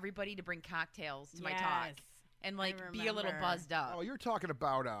try to get everybody to bring cocktails to my talk Yes. and like I be a little remember. buzzed up. Oh, you're talking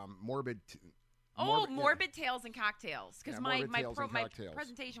about morbid. Morbid Tales and Cocktails, because Yeah, my Morbid Tales and my Cocktails.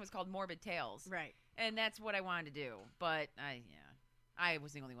 presentation was called Morbid Tales, Right. and that's what I wanted to do. But I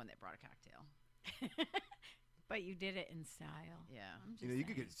was the only one that brought a cocktail. But you did it in style. Yeah. I'm just You know, you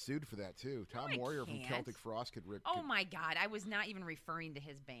could saying. get sued for that too. No, Tom I Warrior from can't. Celtic Frost could rip. Oh my God, I was not even referring to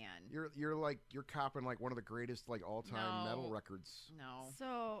his band. You're copping like one of the greatest like all time metal No. records. No.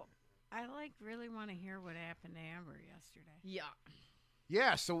 So I like really want to hear what happened to Amber yesterday. Yeah.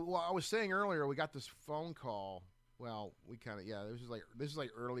 Yeah, so I was saying earlier, we got this phone call. Well, we kind of this is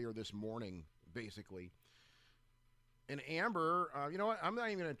like earlier this morning, basically. And Amber, you know what? I'm not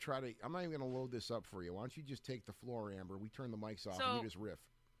even gonna load this up for you. Why don't you just take the floor, Amber? We turn the mics off and you just riff.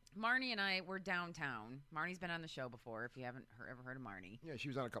 Marnie and I were downtown. Marnie's been on the show before. If you haven't ever heard of Marnie, Yeah, she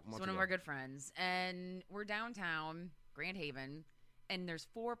was on a couple months She's one ago. of our good friends, and we're downtown, Grand Haven, and there's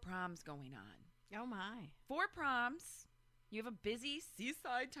 4 proms going on. Oh my. 4 proms. You have a busy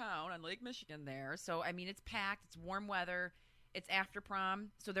seaside town on Lake Michigan there. So, I mean, it's packed. It's warm weather. It's after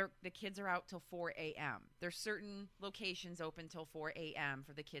prom. So the kids are out till 4 a.m. There's certain locations open till 4 a.m.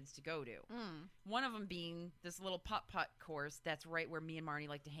 for the kids to go to. One of them being this little putt-putt course that's right where me and Marnie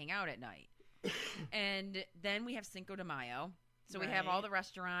like to hang out at night. And then we have Cinco de Mayo. So we have all the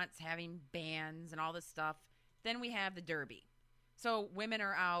restaurants having bands and all this stuff. Then we have the Derby. So women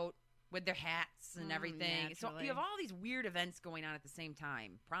are out with their hats and everything. So naturally. you have all these weird events going on at the same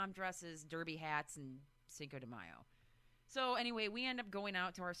time. Prom dresses, derby hats, and Cinco de Mayo. So anyway, we end up going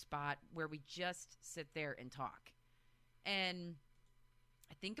out to our spot where we just sit there and talk. And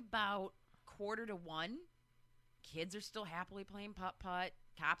I think about 1:45, kids are still happily playing putt-putt.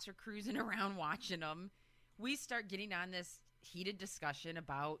 Cops are cruising around watching them. We start getting on this heated discussion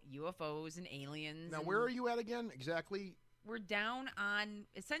about UFOs and aliens. Now, and where are you at again exactly? We're down on,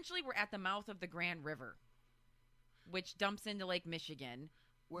 essentially, we're at the mouth of the Grand River, which dumps into Lake Michigan,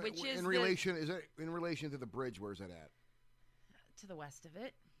 which is in relation. Is it in relation to the bridge? Where's that at? to the west of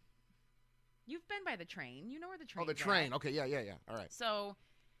it. You've been by the train. You know where the train Oh, the train. Okay, yeah. All right. So,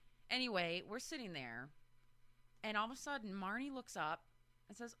 anyway, we're sitting there, and all of a sudden, Marnie looks up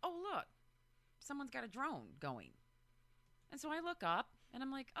and says, "Oh, look, someone's got a drone going." And so I look up, and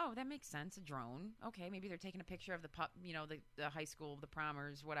I'm like, "Oh, that makes sense, a drone. Okay, maybe they're taking a picture of the high school, the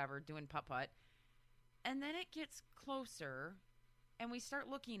promers, whatever, doing putt-putt." And then it gets closer, and we start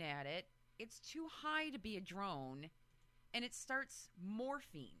looking at it. It's too high to be a drone, and it starts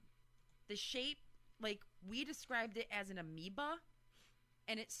morphing. The shape, like we described it as an amoeba,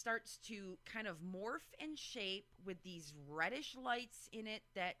 and it starts to kind of morph in shape with these reddish lights in it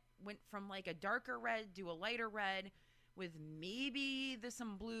that went from like a darker red to a lighter red with maybe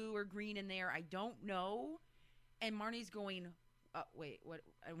some blue or green in there. I don't know. And Marnie's going, wait, what?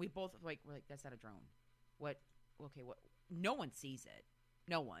 And we both we're like, that's not a drone. What? Okay, what? No one sees it.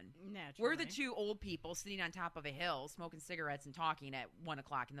 No one. Naturally. We're the 2 old people sitting on top of a hill smoking cigarettes and talking at 1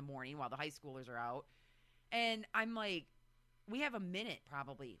 o'clock in the morning while the high schoolers are out. And I'm like, we have a minute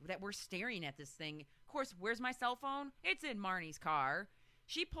probably that we're staring at this thing. Of course, where's my cell phone? It's in Marnie's car.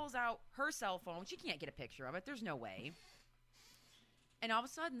 She pulls out her cell phone. She can't get a picture of it. There's no way. And all of a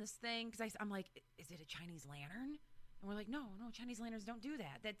sudden this thing, because I'm like, is it a Chinese lantern? And we're like, no, Chinese lanterns don't do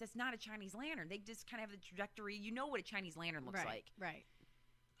that. That's not a Chinese lantern. They just kind of have the trajectory. You know what a Chinese lantern looks like. Right.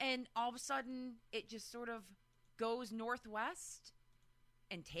 And all of a sudden, it just sort of goes northwest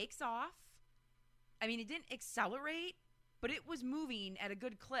and takes off. I mean, it didn't accelerate, but it was moving at a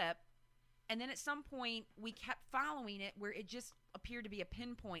good clip. And then at some point, we kept following it where it just appeared to be a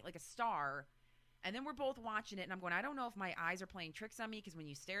pinpoint, like a star. And then we're both watching it, and I'm going, I don't know if my eyes are playing tricks on me, because when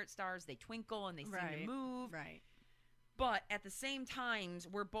you stare at stars, they twinkle and they seem to move. Right. But at the same times,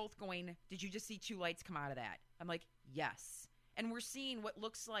 we're both going, did you just see 2 lights come out of that? I'm like, yes. And we're seeing what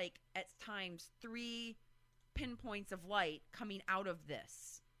looks like, at times, 3 pinpoints of light coming out of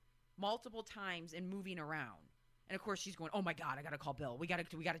this multiple times and moving around. And, of course, she's going, oh, my God, I got to call Bill. We got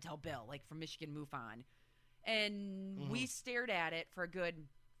to tell Bill, like, from Michigan MUFON. And we stared at it for a good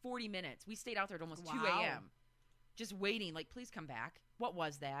 40 minutes. We stayed out there at almost 2 a.m. just waiting, like, please come back. What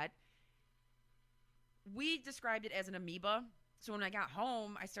was that? We described it as an amoeba. So when I got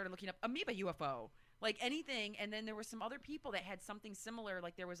home, I started looking up amoeba UFO, like anything. And then there were some other people that had something similar.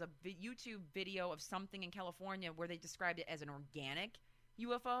 Like there was a YouTube video of something in California where they described it as an organic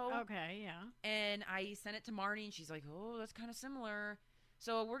UFO. Okay, yeah. And I sent it to Marnie, and she's like, oh, that's kind of similar.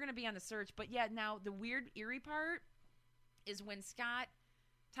 So we're going to be on the search. But yeah, now the weird, eerie part is when Scott,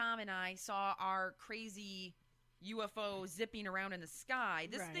 Tom, and I saw our crazy UFO zipping around in the sky.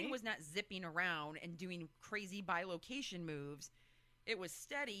 This thing was not zipping around and doing crazy bilocation moves. It was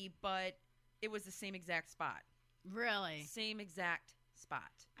steady, but it was the same exact spot. Really? Same exact spot.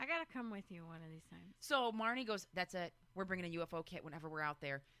 I got to come with you one of these times. So Marnie goes, that's it. We're bringing a UFO kit whenever we're out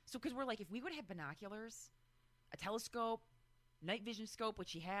there. So because we're like, if we would have binoculars, a telescope, night vision scope,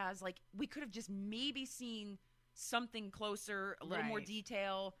 which he has, like we could have just maybe seen something closer, a little more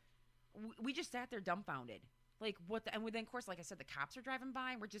detail. We just sat there dumbfounded. Like, what the, and then, of course, like I said, the cops are driving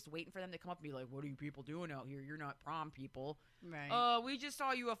by, and we're just waiting for them to come up and be like, what are you people doing out here? You're not prom people. Right. We just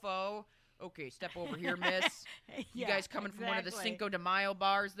saw a UFO. Okay, step over here, miss. You guys coming from one of the Cinco de Mayo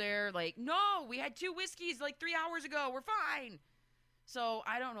bars there? Like, no, we had 2 whiskeys like 3 hours ago. We're fine. So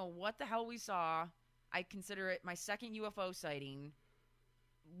I don't know what the hell we saw, I consider it my second UFO sighting.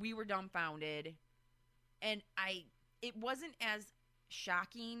 We were dumbfounded, and it wasn't as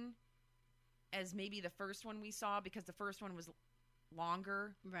shocking as maybe the first one we saw, because the first one was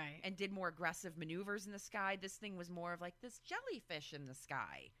longer Right. and did more aggressive maneuvers in the sky. This thing was more of like this jellyfish in the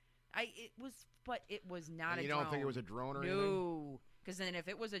sky. But it was not And a you drone. don't think it was a drone or anything? No, because then if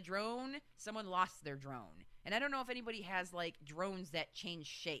it was a drone, someone lost their drone. And I don't know if anybody has like drones that change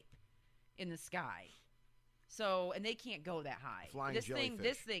shape in the sky. So, and they can't go that high. Flying This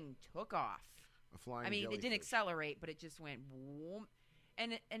jellyfish. thing took off. A flying I mean, it didn't jellyfish. accelerate, but it just went boom.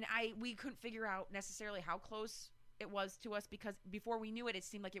 And we couldn't figure out necessarily how close it was to us, because before we knew it, it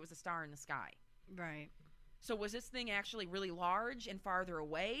seemed like it was a star in the sky. Right. So was this thing actually really large and farther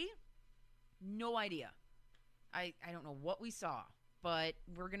away? No idea. I don't know what we saw, but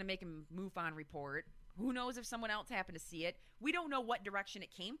we're going to make a MUFON report. Who knows if someone else happened to see it? We don't know what direction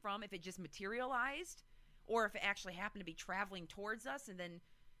it came from, if it just materialized or if it actually happened to be traveling towards us and then,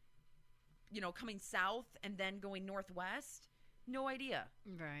 coming south and then going northwest. No idea.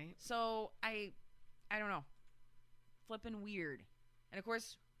 Right. So I don't know. Flipping weird. And of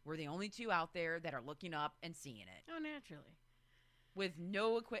course, we're the only two out there that are looking up and seeing it, Oh, naturally. with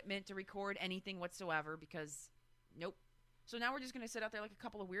no equipment to record anything whatsoever, because nope. So now we're just going to sit out there like a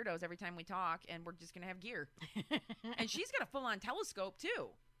couple of weirdos every time we talk, and we're just going to have gear. And she's got a full-on telescope, too.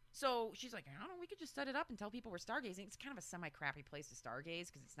 So she's like, I don't know, we could just set it up and tell people we're stargazing. It's kind of a semi-crappy place to stargaze,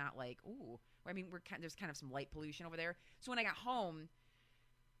 because it's not like, ooh. I mean, there's kind of some light pollution over there. So when I got home,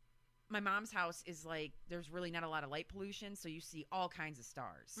 my mom's house is like, there's really not a lot of light pollution, so you see all kinds of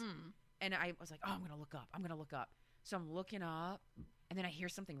stars. And I was like, oh, I'm going to look up. So I'm looking up, and then I hear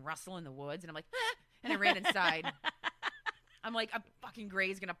something rustle in the woods, and I'm like, ah! And I ran inside. I'm like, a fucking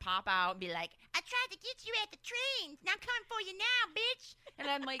gray's going to pop out and be like, I tried to get you at the trains. Now I'm coming for you now, bitch. And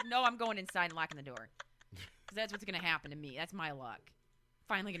I'm like, no, I'm going inside and locking the door. Because that's what's going to happen to me. That's my luck.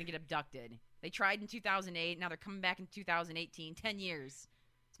 Finally going to get abducted. They tried in 2008. Now they're coming back in 2018. 10 years.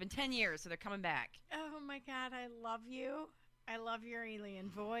 It's been 10 years, so they're coming back. Oh, my God. I love you. I love your alien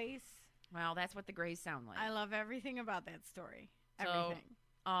voice. Well, that's what the grays sound like. I love everything about that story. So, Everything.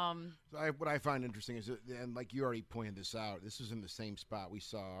 So what I find interesting is that, and like you already pointed this out, this is in the same spot we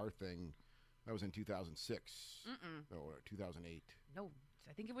saw our thing. That was in 2006. Mm-mm. Or 2008. No,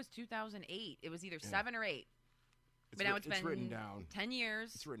 I think it was 2008. It was either Yeah. 7 or 8. But now it's been written down. 10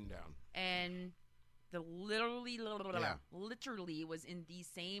 years. It's written down. And the literally was in the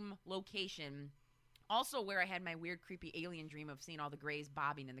same location. Also, where I had my weird, creepy alien dream of seeing all the grays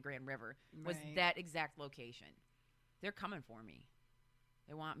bobbing in the Grand River was Right. that exact location. They're coming for me.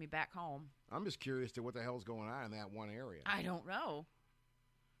 They want me back home. I'm just curious to what the hell's going on in that one area. I don't know.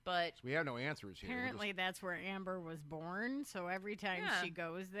 But We have no answers here. We're Apparently, that's where Amber was born. So every time Yeah. she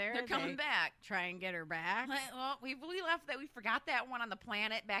goes there, they're coming they back. try and get her back. Well, we left that. We forgot that one on the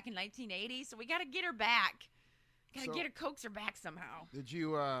planet back in 1980, so we got to get her back. Got to So- get her, coax her back somehow. Did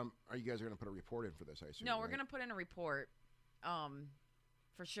you? Are you guys going to put a report in for this? I assume. No, we're right? gonna put in a report,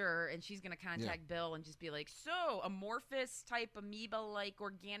 for sure, and she's gonna contact Bill and just be like, "So, amorphous type amoeba-like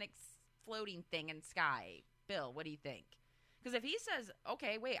organic floating thing in sky, Bill, what do you think?" Because if he says,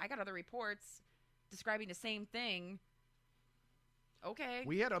 "Okay, wait, I got other reports describing the same thing," okay.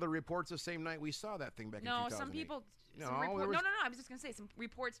 We had other reports the same night we saw that thing back in No, 2008. some people. No, Some there was- no. I was just gonna say some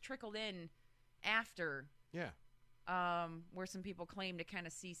reports trickled in after. Yeah. Where some people claim to kind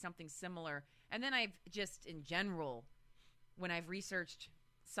of see something similar. And then I've just, in general, when I've researched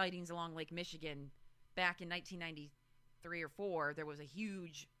sightings along Lake Michigan, back in 1993 or 4, there was a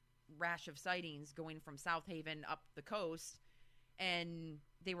huge rash of sightings going from South Haven up the coast, and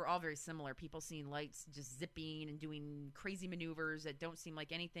they were all very similar. People seeing lights just zipping and doing crazy maneuvers that don't seem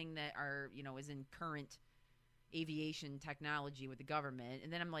like anything that is in current aviation technology with the government.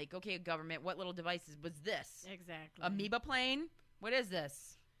 And then I'm like, okay, government, what little devices was this? Exactly. Amoeba plane? What is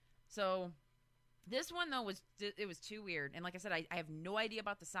this? So this one, though, was too weird. And like I said, I have no idea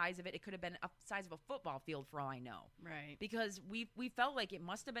about the size of it. It could have been a size of a football field for all I know. Right. Because we felt like it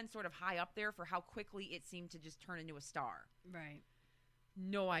must have been sort of high up there for how quickly it seemed to just turn into a star. Right.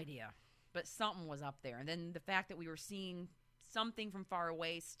 No idea. But something was up there. And then the fact that we were seeing something from far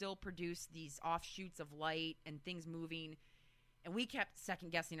away still produced these offshoots of light and things moving. And we kept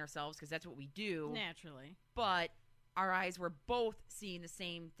second-guessing ourselves because that's what we do. Naturally. But our eyes were both seeing the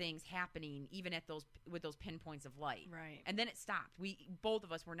same things happening, even with those pinpoints of light. Right. And then it stopped. Both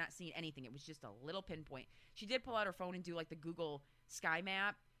of us were not seeing anything. It was just a little pinpoint. She did pull out her phone and do like the Google sky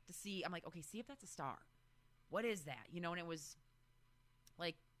map to see. I'm like, okay, see if that's a star. What is that? And it was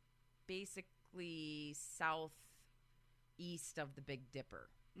like basically southeast of the Big Dipper.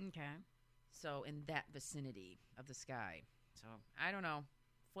 Okay. So in that vicinity of the sky. So I don't know.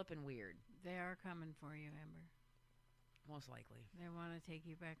 Flipping weird. They are coming for you, Amber. Most likely. They want to take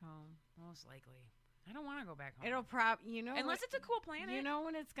you back home. Most likely. I don't want to go back home. It'll unless it's a cool planet. You know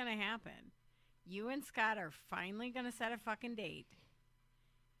when it's going to happen. You and Scott are finally going to set a fucking date.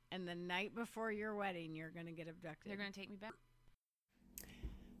 And the night before your wedding, you're going to get abducted. They're going to take me back.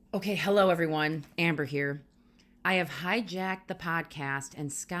 Okay, hello everyone. Amber here. I have hijacked the podcast,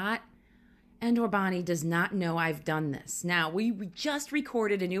 and Scott and or Bonnie does not know I've done this. Now, we just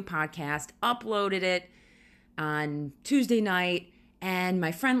recorded a new podcast, uploaded it on Tuesday night, and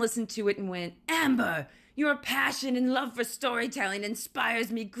my friend listened to it and went, Amber, your passion and love for storytelling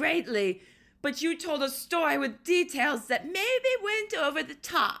inspires me greatly, but you told a story with details that maybe went over the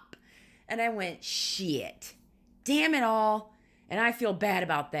top. And I went, shit, damn it all. And I feel bad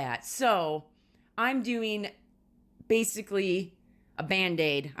about that. So I'm doing basically a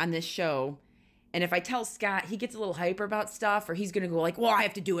Band-Aid on this show. And if I tell Scott, he gets a little hyper about stuff, or he's going to go like, well, I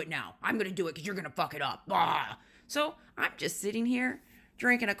have to do it now. I'm going to do it because you're going to fuck it up. Blah. So I'm just sitting here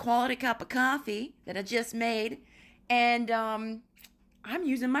drinking a quality cup of coffee that I just made. And I'm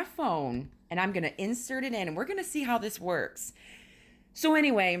using my phone. And I'm going to insert it in. And we're going to see how this works. So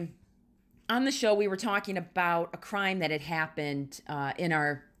anyway, on the show, we were talking about a crime that had happened in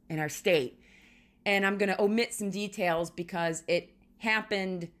our state. And I'm going to omit some details because it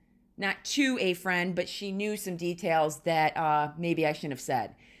happened not to a friend, but she knew some details that maybe I shouldn't have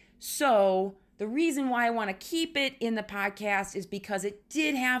said. So the reason why I want to keep it in the podcast is because it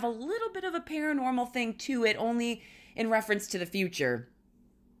did have a little bit of a paranormal thing to it, only in reference to the future,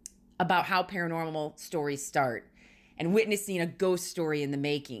 about how paranormal stories start and witnessing a ghost story in the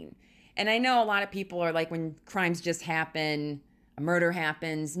making. And I know a lot of people are like, when crimes just happen, a murder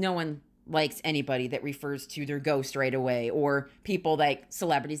happens, no one likes anybody that refers to their ghost right away, or people like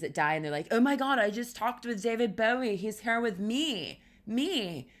celebrities that die and they're like, oh my God, I just talked with David Bowie. He's here with me.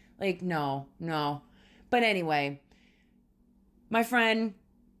 Like, no. But anyway, my friend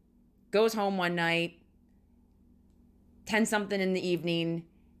goes home one night, 10-something in the evening,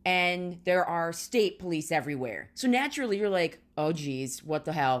 and there are state police everywhere. So naturally you're like, oh geez, what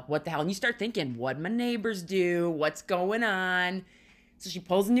the hell? And you start thinking, what'd my neighbors do? What's going on? So she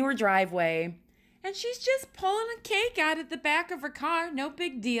pulls into her driveway, and she's just pulling a cake out of the back of her car. No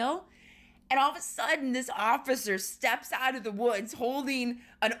big deal. And all of a sudden, this officer steps out of the woods holding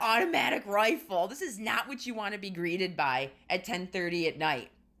an automatic rifle. This is not what you want to be greeted by at 10:30 at night,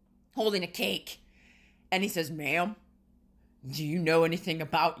 holding a cake. And he says, ma'am, do you know anything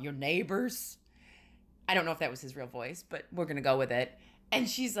about your neighbors? I don't know if that was his real voice, but we're going to go with it. And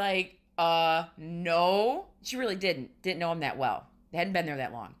she's like, no. She really didn't know him that well. They hadn't been there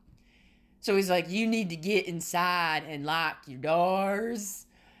that long. So he's like, you need to get inside and lock your doors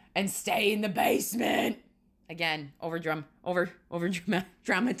and stay in the basement. Again, over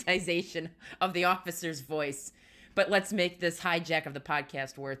dramatization of the officer's voice. But let's make this hijack of the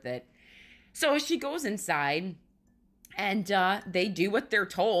podcast worth it. So she goes inside, and they do what they're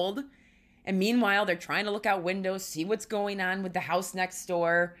told. And meanwhile, they're trying to look out windows, see what's going on with the house next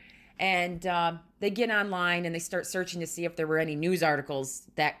door. And they get online and they start searching to see if there were any news articles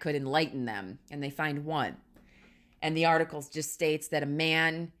that could enlighten them. And they find one. And the article just states that a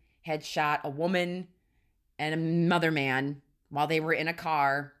man had shot a woman and another man while they were in a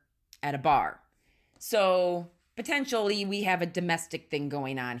car at a bar. So potentially we have a domestic thing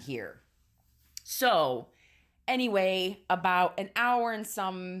going on here. So anyway, about an hour and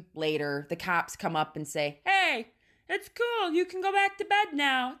some later, the cops come up and say, hey, it's cool. You can go back to bed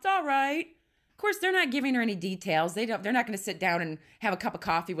now. It's all right. Of course, they're not giving her any details. They're not going to sit down and have a cup of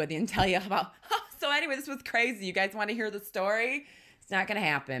coffee with you and tell you about, so anyway, this was crazy. You guys want to hear the story? It's not going to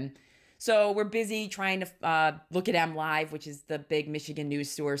happen. So we're busy trying to look at MLive, which is the big Michigan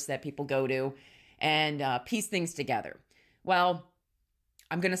news source that people go to, and piece things together. Well,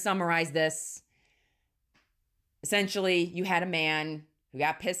 I'm going to summarize this. Essentially, you had a man who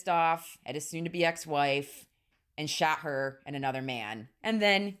got pissed off at his soon-to-be ex-wife and shot her and another man. And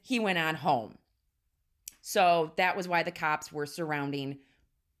then he went on home. So that was why the cops were surrounding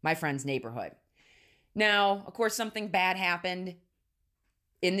my friend's neighborhood. Now, of course, something bad happened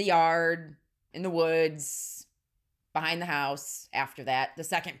in the yard, in the woods, behind the house after that. The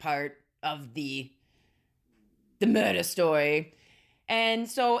second part of the murder story. And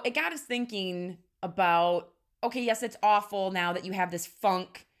so it got us thinking about, okay, yes, it's awful now that you have this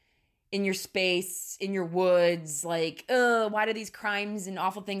funk in your space, in your woods, like, why do these crimes and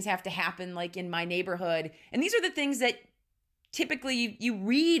awful things have to happen, like, in my neighborhood? And these are the things that typically you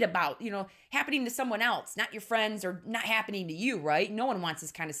read about, happening to someone else, not your friends, or not happening to you, right? No one wants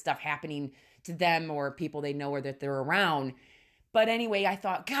this kind of stuff happening to them or people they know or that they're around. But anyway, I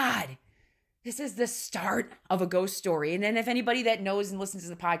thought, God, this is the start of a ghost story. And then if anybody that knows and listens to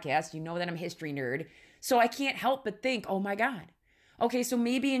the podcast, you know that I'm a history nerd. So I can't help but think, oh my God. Okay, so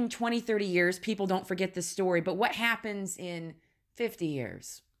maybe in 20, 30 years, people don't forget this story. But what happens in 50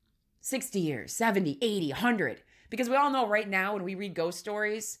 years, 60 years, 70, 80, 100? Because we all know right now when we read ghost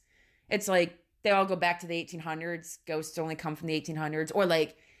stories, it's like they all go back to the 1800s. Ghosts only come from the 1800s. Or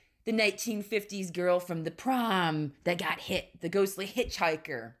like the 1950s girl from the prom that got hit, the ghostly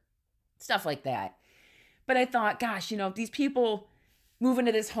hitchhiker, stuff like that. But I thought, gosh, if these people move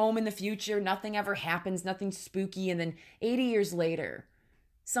into this home in the future, nothing ever happens, nothing spooky, and then 80 years later,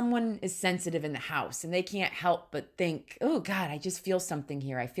 someone is sensitive in the house and they can't help but think, oh God, I just feel something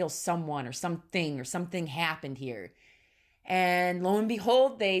here. I feel someone or something happened here. And lo and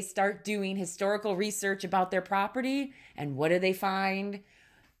behold, they start doing historical research about their property. And what do they find?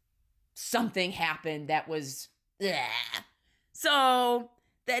 Something happened that was, bleh. So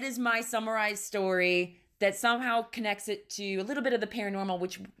that is my summarized story that somehow connects it to a little bit of the paranormal,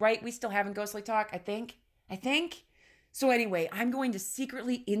 which, right, we still have in Ghostly Talk, I think. So anyway, I'm going to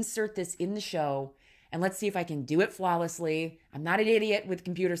secretly insert this in the show, and let's see if I can do it flawlessly. I'm not an idiot with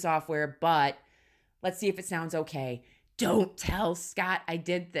computer software, but let's see if it sounds okay. Don't tell Scott I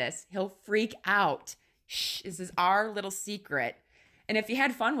did this. He'll freak out. Shh, this is our little secret. And if you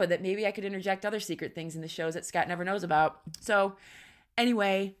had fun with it, maybe I could interject other secret things in the shows that Scott never knows about. So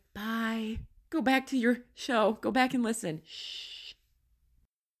anyway, bye. Go back to your show. Go back and listen. Shh.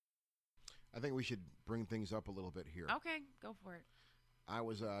 I think we should bring things up a little bit here. Okay, go for it. I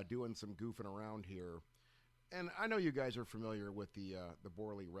was doing some goofing around here, and I know you guys are familiar with the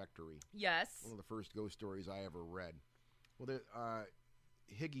Borley Rectory. Yes. One of the first ghost stories I ever read. Well, the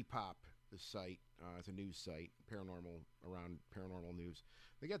Higgy Pop, the site, it's a news site, around paranormal news.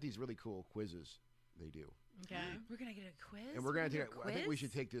 They got these really cool quizzes. They do. Okay. We're gonna get a quiz. And we're gonna take. I think we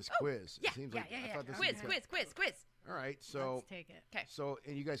should take this quiz. Yeah, It seems yeah, like, yeah, I yeah. thought this Quiz. All right, so Let's take it. Okay. So,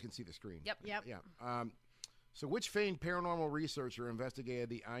 and you guys can see the screen. Yep. Yeah. So which famed paranormal researcher investigated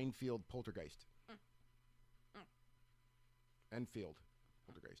the Enfield poltergeist? Enfield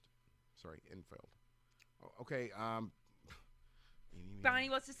poltergeist. Sorry, Enfield. Oh, okay. Bonnie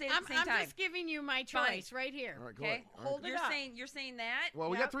wants to say it at the same I'm time. just giving you my Bonnie. choice right here. All right, go Okay. ahead. All right. Hold You're saying that. Well,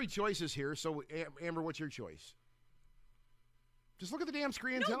 we Yep. got three choices here. So, Amber, what's your choice? Just look at the damn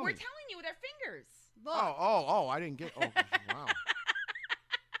screen and No, tell we're me. telling you with our fingers. Look, Oh! I didn't get. Oh, wow.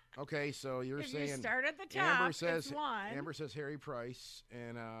 Okay, so you're if saying you start at the top, Amber says it's one. Amber says Harry Price,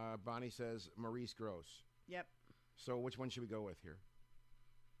 and Bonnie says Maurice Gross. Yep. So which one should we go with here?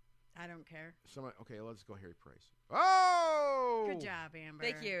 I don't care. Okay, let's go Harry Price. Oh! Good job, Amber.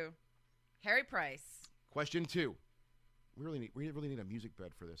 Thank you, Harry Price. Question 2. We really need a music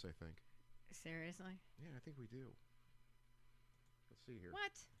bed for this, I think. Seriously? Yeah, I think we do. Let's see here.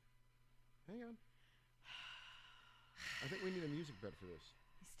 What? Hang on. I think we need a music bed for this.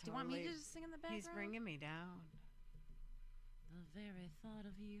 He's Do you want me to totally- just sing in the background? He's bringing me down. The very thought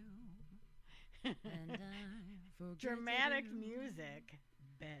of you, and I forget Dramatic to do music.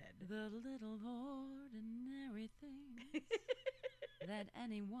 Bed. The little ordinary things that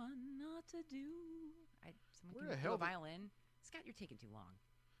anyone ought to do. Someone Where can the do hell a did- violin. Scott, you're taking too long.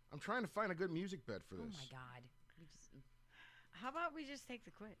 I'm trying to find a good music bed for Oh this. my God. We just, How about we just take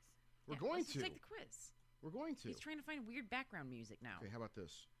the quiz? We're yeah, going let's to. just take the quiz. We're going to. He's trying to find weird background music now. Okay, how about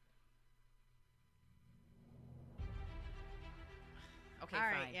this? Okay, All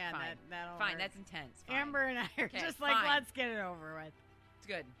fine. right, yeah, fine. that'll Fine, work. that's intense. Fine. Amber and I are Okay, just like, fine. let's get it over with. It's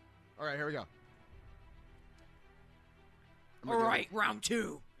good. All right, here we go. All right, round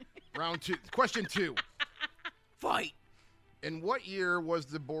 2. Round 2. Question 2. Fight. In what year was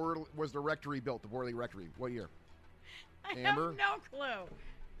the rectory built? The Borley Rectory. What year? I Amber? have no clue.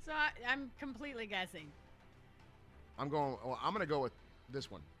 So I'm completely guessing. I'm going to go with this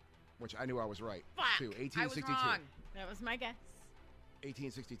one, which I knew I was right. Fuck. Too. I was 1862. wrong. That was my guess.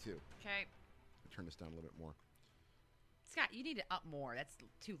 1862. Okay. Turn this down a little bit more. Scott, you need to up more. That's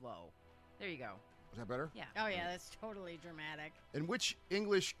too low. There you go. Is that better? Yeah. Oh yeah, that's totally dramatic. In which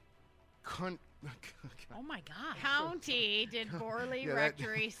English Oh my God. County did Borley Yeah, that-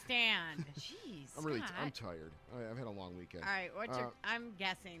 Rectory stand? Jeez. I'm Scott. tired. I've had a long weekend. All right, what's your? I'm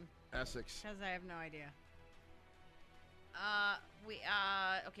guessing Essex. because I have no idea.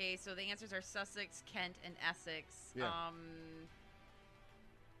 Okay, so the answers are Sussex, Kent, and Essex. Yeah.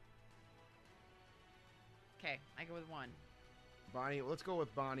 Okay, I go with 1. Bonnie, let's go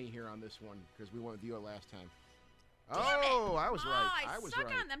with Bonnie here on this one because we went with you last time. Oh, I was right. I was suck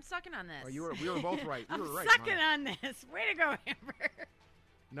right. I'm sucking on this. Oh, we were both right. We I'm were right. sucking Mom. on this. Way to go, Amber.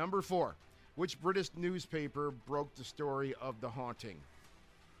 Number 4. Which British newspaper broke the story of the haunting?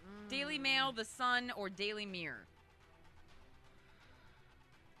 Daily Mail, The Sun, or Daily Mirror?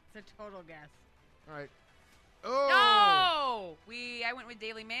 It's a total guess. All right. Oh! I went with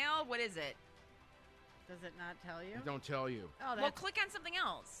Daily Mail. What is it? Does it not tell you? They don't tell you. Oh, that's Well, click on something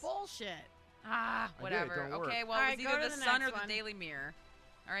else. bullshit. I did, it Whatever. don't work. Okay, well, All it right, was go either to The the Sun next or the one. Daily Mirror.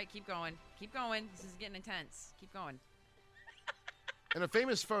 All right, keep going. Keep going. This is getting intense. Keep going. In a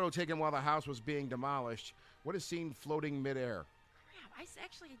famous photo taken while the house was being demolished, what is seen floating midair? Crap, I suck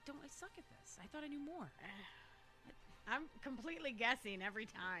at this. I thought I knew more. I'm completely guessing every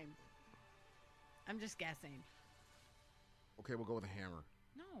time. I'm just guessing. Okay, we'll go with a hammer.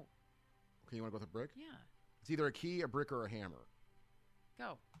 No. Okay, you want to go with a brick? Yeah. It's either a key, a brick, or a hammer.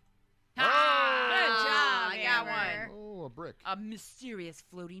 Go. Good job, I got Amber. one. Oh, a brick. A mysterious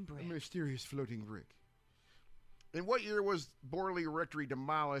floating A brick. mysterious floating brick. In what year was Borley Rectory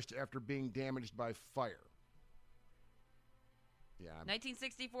demolished after being damaged by fire? Yeah,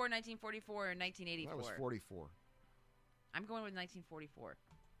 1964, 1944, or 1984? that was 44. I'm going with 1944.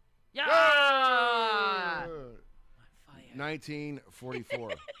 Yeah! On fire.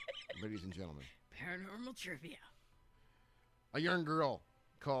 1944, ladies and gentlemen. Paranormal trivia. A young girl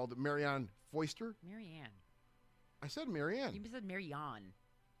called Marianne Foister. Marianne. I said Marianne. You said Marianne.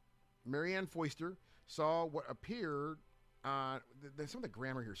 Marianne Foister saw what appeared on. Some of the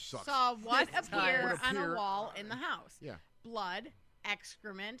grammar here sucks. Saw what It's appear What on appear- a wall in the house. Yeah. Blood,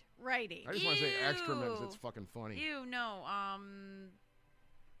 excrement, writing. I just want to say excrement 'cause Ew. it's fucking funny. Ew, no.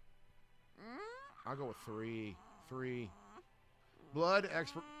 I'll go with 3. 3. Blood,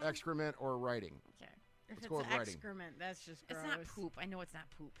 excrement, or writing. Okay. If Let's it's go with writing. excrement, that's just gross. It's not poop. I know it's not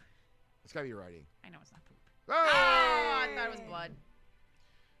poop. It's got to be writing. I know it's not poop. Oh! I thought it was blood.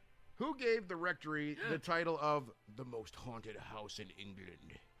 Who gave the rectory the title of the most haunted house in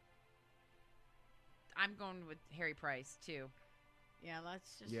England? I'm going with Harry Price, too. Yeah,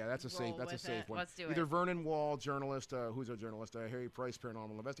 let's just. Yeah, that's a safe. roll That's a with safe it. one. Let's do Either it. Vernon Wall, journalist. Who's a journalist? Harry Price,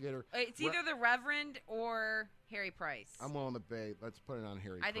 paranormal investigator. It's either the Reverend or Harry Price. I'm willing to bet. Let's put it on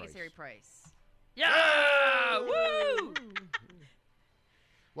Harry. I think it's Harry Price. Price. Yeah! Woo!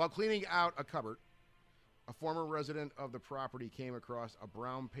 While cleaning out a cupboard, a former resident of the property came across a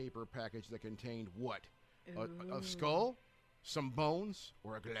brown paper package that contained what? A skull, some bones,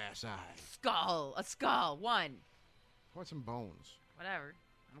 or a glass eye? Skull. A skull. One. I want some bones. Whatever.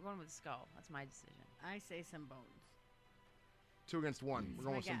 I'm going with the skull. That's my decision. I say some bones. 2 against 1. We're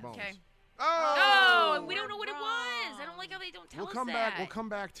going my with some guess. bones. Okay. Oh! No, we don't know what it was. I wrong. don't like how they don't tell We'll us come that. back. We'll come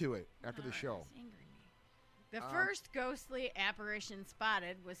back to it after the Ah, show. it's angering me. The first ghostly apparition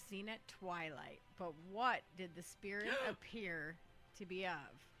spotted was seen at twilight. But what did the spirit appear to be of?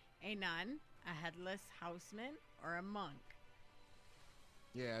 A nun, a headless houseman, or a monk?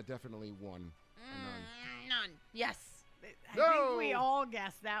 Yeah, definitely 1. None. Yes. I think we all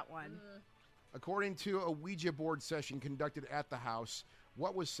guessed that one. According to a Ouija board session conducted at the house,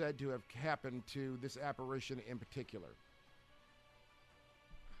 what was said to have happened to this apparition in particular?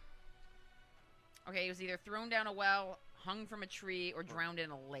 Okay, he was either thrown down a well, hung from a tree, or drowned in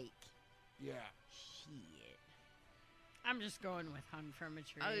a lake. Yeah. Shit. I'm just going with hung from a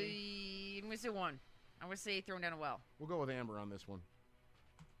tree. I'm going to say 1. I'm going to say thrown down a well. We'll go with Amber on this one.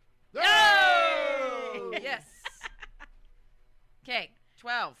 Oh! Yes. Okay,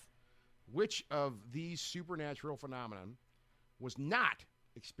 12. Which of these supernatural phenomenon was not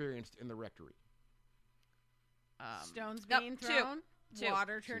experienced in the rectory? Stones no, being 2. thrown, 2.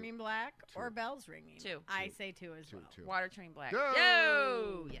 water turning black, or Two. bells ringing. 2. I say 2 as 2, well. 2. Water turning black. Go!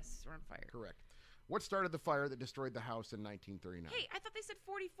 Yo! Yes, we're on fire. Correct. What started the fire that destroyed the house in 1939? Hey, I thought they said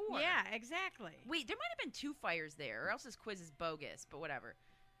 44. Yeah, exactly. Wait, there might have been 2 fires there, or else this quiz is bogus, but whatever.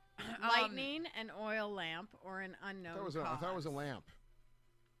 Lightning, an oil lamp, or an unknown I thought it was a cause. lamp.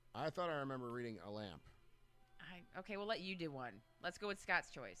 I thought I remember reading a lamp. Okay, we'll let you do one. Let's go with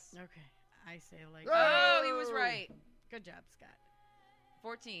Scott's choice. Okay, I say like. Oh, he was right. Good job, Scott.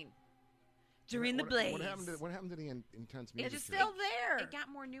 14. What- During the what- blaze. What happened to the intense music? It's here? still there. It got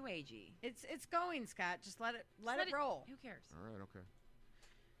more new agey. It's going, Scott. Just let it Just roll. Who cares? All right, okay.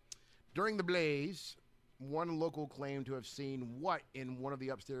 During the blaze, one local claimed to have seen what in one of the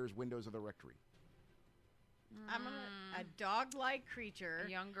upstairs windows of the rectory? I'm a dog-like creature. A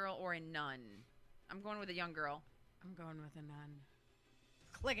young girl or a nun? I'm going with a young girl. I'm going with a nun.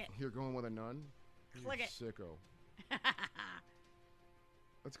 Click it. You're going with a nun? Click You it. Sicko.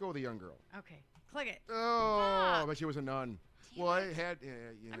 Let's go with a young girl. Okay, click it. Oh, I bet she was a nun. Well, it had.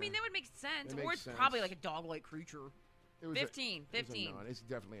 I mean, that would make sense. It Or makes it's sense. probably like a dog-like creature. it was 15. It was a 15. nun. It's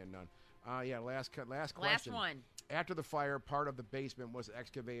definitely a nun. Last Last question. one. After the fire, part of the basement was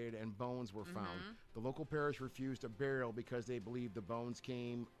excavated and bones were found. Mm-hmm. The local parish refused a burial because they believed the bones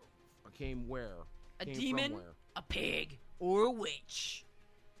came where? A Came demon, From where? a pig, or a witch.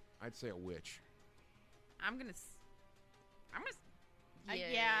 I'd say a witch. I'm gonna.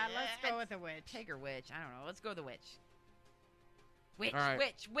 Yeah, let's go with a witch. Pig or witch. I don't know. Let's go with the witch. Witch, All right.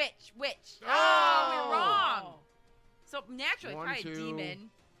 witch. Oh! Oh, we're wrong. So naturally, One, probably two, a demon.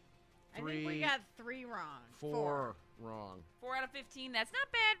 I think we 3, got 3 wrong. 4 wrong. 4 out of 15. That's not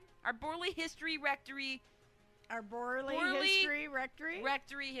bad. Our Borley History Rectory Our Borley Borley History Rectory.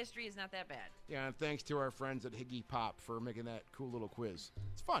 Rectory history is not that bad. Yeah, and thanks to our friends at Higgy Pop for making that cool little quiz.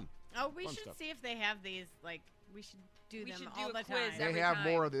 It's fun. Oh, we Fun should stuff. see if they have these. Like, we should do We them should all do the a quiz time. They every have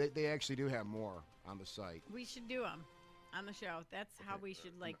time. more. They actually do have more on the site. We should do them on the show. That's how we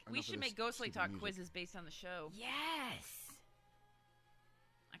should like. Enough We of should this make Ghostly stupid Talk music. quizzes based on the show. Yes.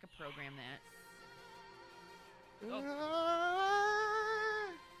 I could program that.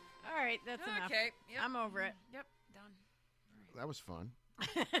 All right, that's enough. Okay. Yep. I'm over it. Yep. Done. That was fun.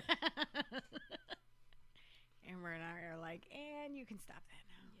 And we're not like, and you can stop that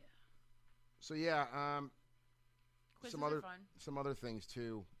now. So yeah, Quizzes some are other fun. some other things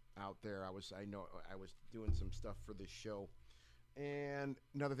too out there. I was doing some stuff for this show, and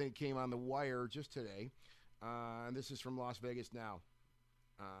another thing that came on the wire just today, and this is from Las Vegas Now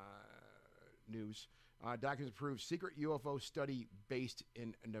news. Documents prove secret UFO study based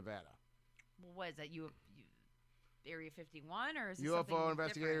in Nevada. Well, what is that? Area 51 or is it something UFO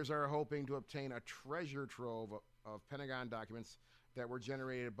investigators different? are hoping to obtain a treasure trove of Pentagon documents that were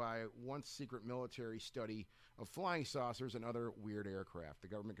generated by once secret military study of flying saucers and other weird aircraft. The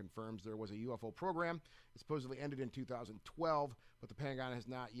government confirms there was a UFO program. It supposedly ended in 2012, but the Pentagon has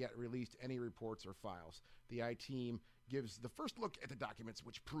not yet released any reports or files. The I team gives the first look at the documents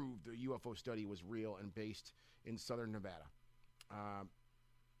which proved the UFO study was real and based in southern Nevada.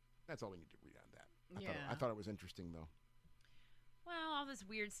 That's all we need to read on that. I thought it was interesting, though. Well, all this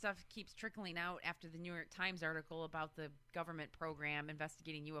weird stuff keeps trickling out after the New York Times article about the government program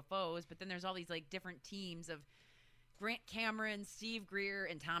investigating UFOs, but then there's all these like different teams of Grant Cameron, Steve Greer,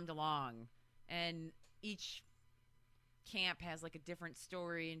 and Tom DeLonge, and each camp has like a different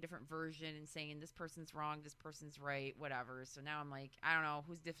story and different version and saying this person's wrong, this person's right, whatever. So now I'm like, I don't know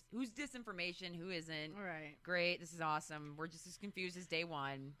who's disinformation, who isn't. All right. Great, this is awesome. We're just as confused as day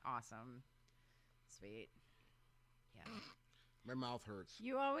one. Awesome. Sweet. Yeah. My mouth hurts.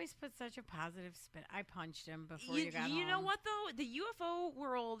 You always put such a positive spin. I punched him before you got home. You know what though? The UFO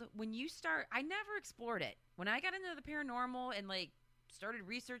world, when you start, I never explored it. When I got into the paranormal and like started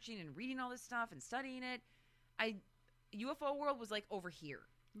researching and reading all this stuff and studying it, UFO world was like over here.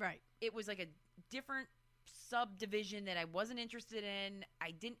 Right. It was like a different subdivision that I wasn't interested in.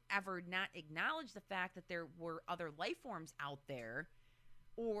 I didn't ever not acknowledge the fact that there were other life forms out there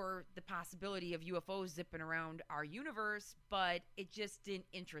or the possibility of UFOs zipping around our universe, but it just didn't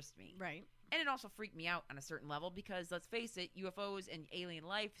interest me. Right. And it also freaked me out on a certain level because, let's face it, UFOs and alien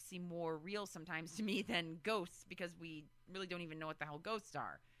life seem more real sometimes to me than ghosts because we really don't even know what the hell ghosts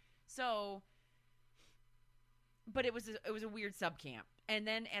are. So, but it was a weird subcamp. And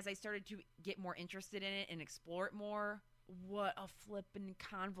then as I started to get more interested in it and explore it more, what a flippin'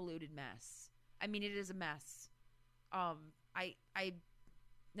 convoluted mess. I mean, it is a mess. I'm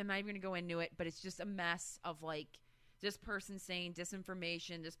not even going to go into it, but it's just a mess of like this person saying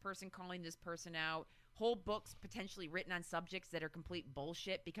disinformation, this person calling this person out, whole books potentially written on subjects that are complete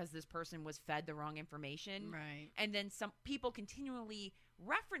bullshit because this person was fed the wrong information. Right. And then some people continually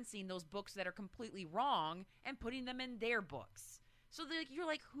referencing those books that are completely wrong and putting them in their books. So you're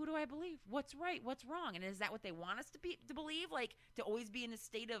like, who do I believe? What's right? What's wrong? And is that what they want us to believe? Like to always be in a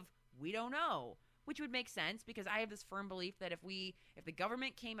state of we don't know. Which would make sense because I have this firm belief that if the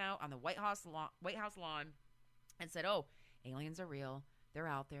government came out on the White House lawn and said, "Oh, aliens are real, they're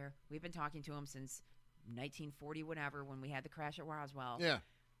out there. We've been talking to them since 1940, whatever, when we had the crash at Roswell." Yeah.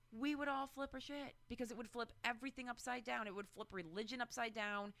 We would all flip our shit because it would flip everything upside down. It would flip religion upside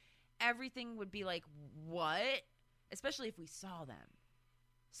down. Everything would be like, "What?" Especially if we saw them.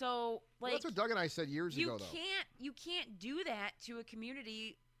 So, like, Well, that's what Doug and I said years ago, though. You can't do that to a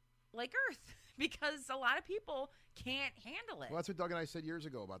community like Earth. Because a lot of people can't handle it. Well, that's what Doug and I said years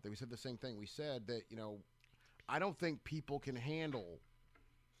ago about that. We said the same thing. We said that, I don't think people can handle.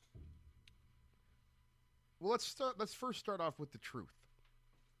 Well, let's first start off with the truth.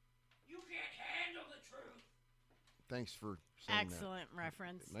 You can't handle the truth. Thanks for saying Excellent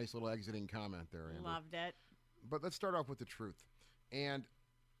reference. that. Nice little exiting comment there, Amber. Loved it. but let's start off with the truth. And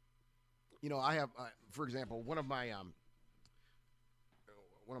I have, for example, one of my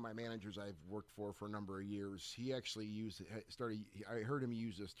managers I've worked for a number of years. He actually I heard him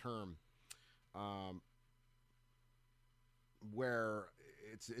use this term, where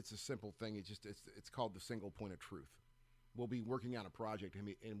it's a simple thing. It's called the single point of truth. We'll be working on a project,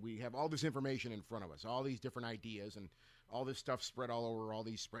 and we have all this information in front of us, all these different ideas, and all this stuff spread all over all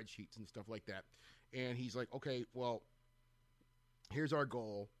these spreadsheets and stuff like that. And he's like, okay, well, here's our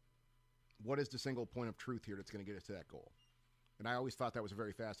goal. What is the single point of truth here that's going to get us to that goal? And I always thought that was a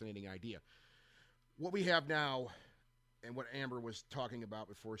very fascinating idea. What we have now, and what Amber was talking about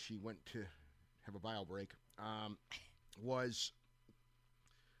before she went to have a bio break, was,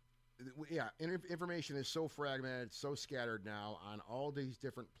 information is so fragmented, so scattered now on all these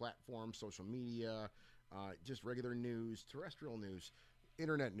different platforms, social media, just regular news, terrestrial news,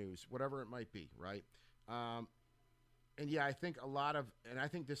 internet news, whatever it might be, right? And yeah, I think I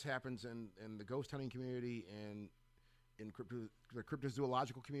think this happens in the ghost hunting community and in the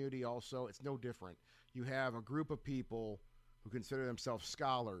cryptozoological community also. It's no different. You have a group of people who consider themselves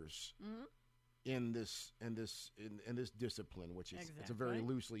scholars in this discipline, which is it's a very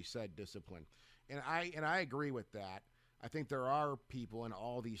loosely said discipline, and I agree with that. I think there are people in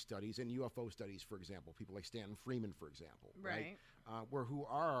all these studies, in UFO studies, for example, people like Stanton Freeman, for example, right? Who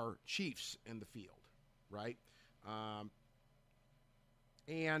are chiefs in the field, right?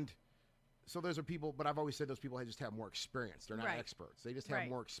 And so those are people, but I've always said those people just have more experience. They're not experts. They just have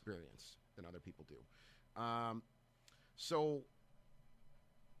more experience than other people do. So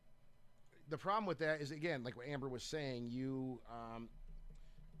the problem with that is, again, like what Amber was saying,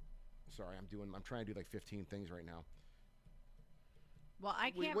 sorry, I'm trying to do like 15 things right now. Well,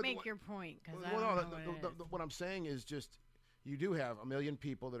 I can't make your point because I don't know what I'm saying is just you do have a million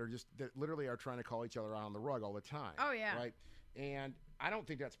people that literally are trying to call each other out on the rug all the time. Oh yeah, right. And I don't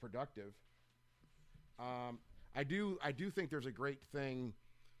think that's productive. I do think there's a great thing.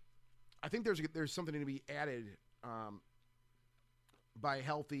 I think there's something to be added by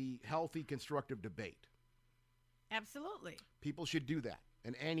healthy constructive debate. Absolutely. People should do that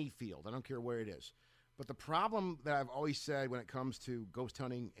in any field. I don't care where it is. But the problem that I've always said when it comes to ghost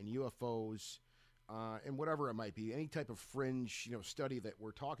hunting and UFOs, and whatever it might be, any type of fringe, study that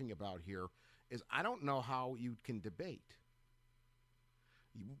we're talking about here, is I don't know how you can debate.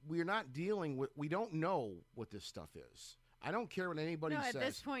 We're not dealing with. We don't know what this stuff is. I don't care what anybody says. At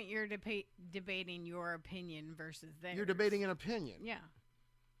this point, you're debating your opinion versus theirs. You're debating an opinion. Yeah.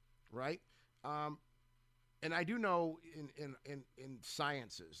 Right. And I do know in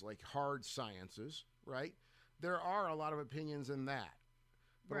sciences, like hard sciences, right, there are a lot of opinions in that.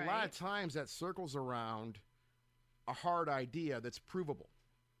 But a lot of times that circles around a hard idea that's provable.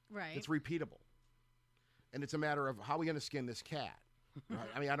 Right. It's repeatable. And it's a matter of how are we going to skin this cat? Right?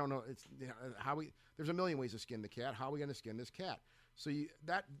 I mean, I don't know. It's there's a million ways to skin the cat. How are we going to skin this cat? So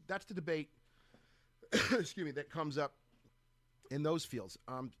that's the debate, excuse me, that comes up in those fields.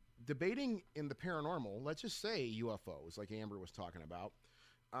 Debating in the paranormal, let's just say UFOs, like Amber was talking about.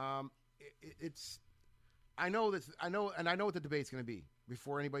 I know what the debate's going to be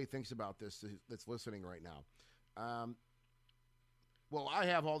before anybody thinks about this that's listening right now. Well, I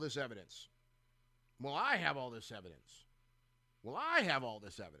have all this evidence. Well, I have all this evidence. Well, I have all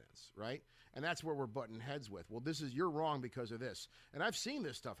this evidence, right? And that's where we're butting heads with. Well, you're wrong because of this. And I've seen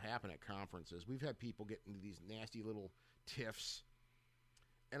this stuff happen at conferences. We've had people get into these nasty little tiffs.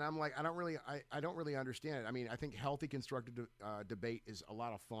 And I'm like, I don't really understand it. I mean, I think healthy, constructive debate is a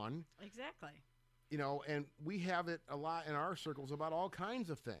lot of fun. Exactly. And we have it a lot in our circles about all kinds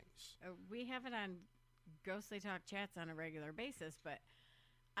of things. We have it on Ghostly Talk chats on a regular basis, but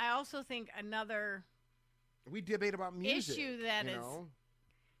I also think another we debate about music issue that is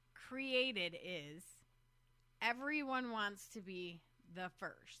created is everyone wants to be the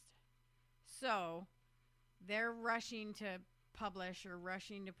first. So they're rushing to publish or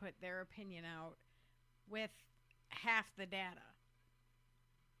rushing to put their opinion out with half the data.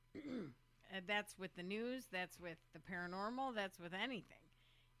 That's with the news, that's with the paranormal, that's with anything.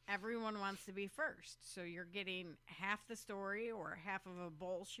 Everyone wants to be first. So you're getting half the story or half of a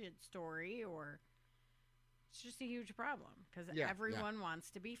bullshit story, or it's just a huge problem because everyone wants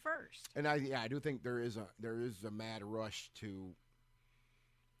to be first. And I do think there is a mad rush to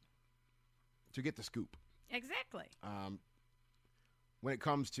get the scoop. Exactly. When it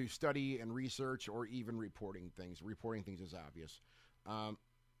comes to study and research or even reporting things is obvious.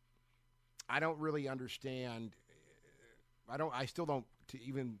 I don't really understand. I still don't,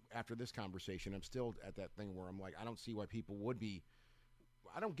 even after this conversation, I'm still at that thing where I'm like, I don't see why people would be.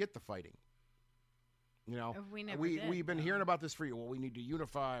 I don't get the fighting. You know, If we never we've did, been though. hearing about this for you. Well, we need to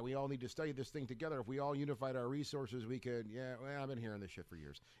unify. We all need to study this thing together. If we all unified our resources, we could. Yeah, well, I've been hearing this shit for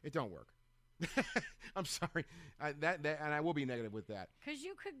years. It don't work. I'm sorry. And I will be negative with that. Because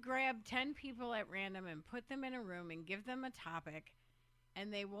you could grab 10 people at random and put them in a room and give them a topic,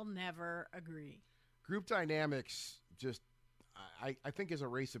 and they will never agree. Group dynamics, just I think as a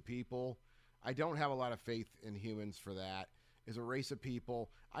race of people, I don't have a lot of faith in humans for that. As a race of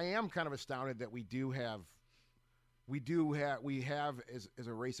people, I am kind of astounded that we have as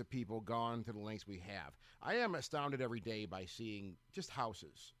a race of people gone to the lengths we have. I am astounded every day by seeing just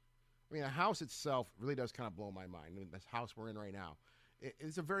houses. I mean, a house itself really does kind of blow my mind. I mean, this house we're in right now,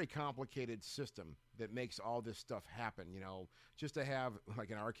 it's a very complicated system that makes all this stuff happen, you know, just to have, like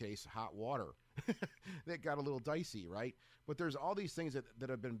in our case, hot water. That got a little dicey, right? But there's all these things that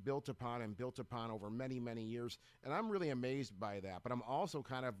have been built upon over many, many years, and I'm really amazed by that. But I'm also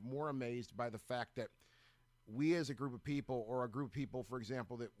kind of more amazed by the fact that we as a group of people, or a group of people, for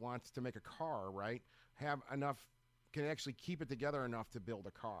example, that wants to make a car, right, have enough, can actually keep it together enough to build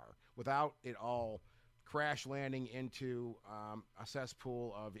a car without it all crash landing into a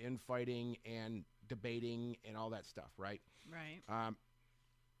cesspool of infighting and debating and all that stuff, right? Right.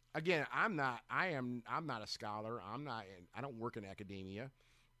 Again, I'm not a scholar. I don't work in academia.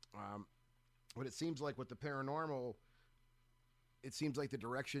 But it seems like with the paranormal, it seems like the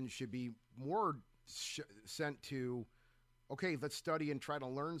direction should be more sent to, okay, let's study and try to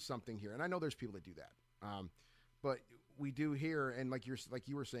learn something here. And I know there's people that do that. But we do here, and like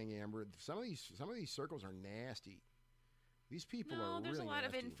you were saying, Amber, some of these circles are nasty. These people are No, there's really a lot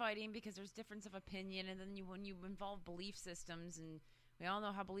nasty. of infighting because there's difference of opinion, and then when you involve belief systems, and we all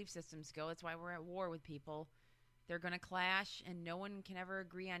know how belief systems go. That's why we're at war with people. They're going to clash, and no one can ever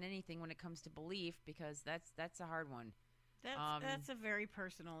agree on anything when it comes to belief, because that's a hard one. That's a very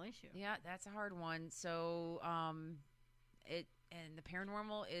personal issue. Yeah, that's a hard one. So, the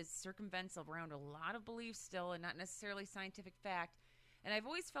paranormal circumvents around a lot of beliefs still, and not necessarily scientific fact. And I've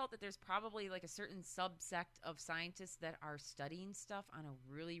always felt that there's probably like a certain subsect of scientists that are studying stuff on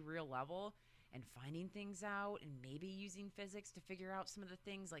a really real level and finding things out, and maybe using physics to figure out some of the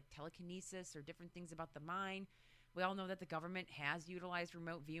things like telekinesis or different things about the mind. We all know that the government has utilized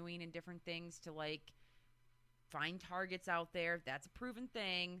remote viewing and different things to like find targets out there. That's a proven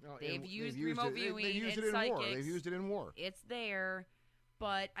thing. Oh, They've and used they've remote it, viewing They've used and it in psychics. war. They've used it in war. It's there,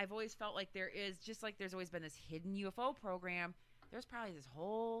 but I've always felt like there is, just like there's always been this hidden UFO program, there's probably this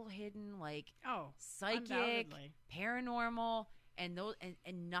whole hidden like psychic, undoubtedly. paranormal, and those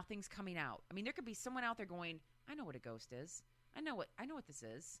and nothing's coming out. I mean, there could be someone out there going, I know what a ghost is. I know what this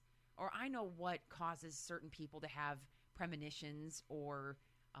is. Or I know what causes certain people to have premonitions or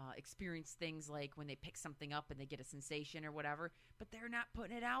experience things like when they pick something up and they get a sensation or whatever, but they're not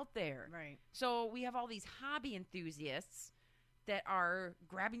putting it out there. Right. So we have all these hobby enthusiasts that are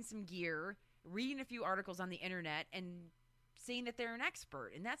grabbing some gear, reading a few articles on the internet, and saying that they're an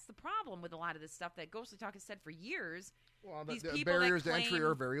expert. And that's the problem with a lot of this stuff that Ghostly Talk has said for years. Well, These the people that barriers to entry claim-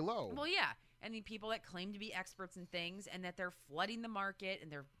 are very low. Well, yeah. And the people that claim to be experts in things, and that they're flooding the market,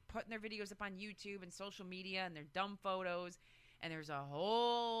 and they're putting their videos up on YouTube and social media, and their dumb photos. And there's a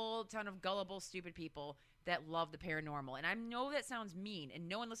whole ton of gullible, stupid people that love the paranormal. And I know that sounds mean, and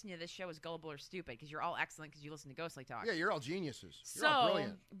no one listening to this show is gullible or stupid, because you're all excellent because you listen to Ghostly Talk. Yeah, you're all geniuses. You're all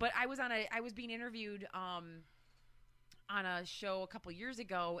brilliant. But I was being interviewed on a show a couple years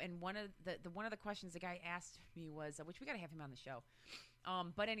ago, and one of the questions the guy asked me was, which we got to have him on the show.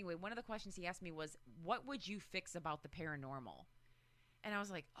 But anyway, one of the questions he asked me was, what would you fix about the paranormal? And I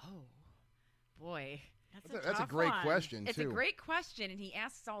was like, oh, boy. That's a tough great one. question, It's too. a great question, and he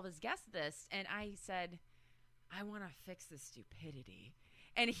asks all his guests this, and I said, I want to fix the stupidity.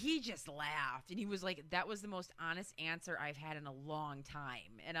 And he just laughed, and he was like, that was the most honest answer I've had in a long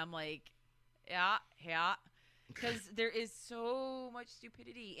time. And I'm like, yeah. Because there is so much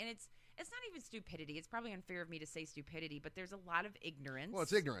stupidity, and it's not even stupidity. It's probably unfair of me to say stupidity, but there's a lot of ignorance. Well,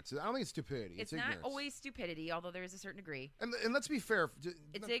 it's ignorance. I don't think it's stupidity. It's ignorance. not always stupidity, although there is a certain degree. And let's be fair.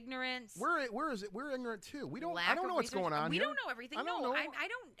 It's ignorance. Where is it? We're ignorant too. We don't. Lack I don't of know what's research. going on We here. don't know everything. I don't no, know.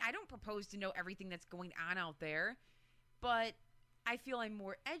 I don't propose to know everything that's going on out there, but I feel I'm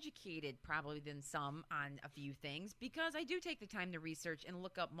more educated probably than some on a few things, because I do take the time to research and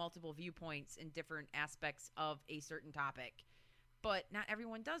look up multiple viewpoints in different aspects of a certain topic. But not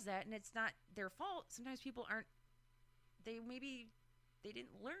everyone does that, and it's not their fault. Sometimes people aren't. They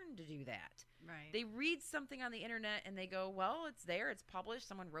didn't learn to do that. Right. They read something on the internet and they go, well, it's there, it's published,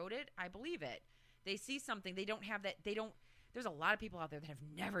 someone wrote it, I believe it. They see something, they don't have that, there's a lot of people out there that have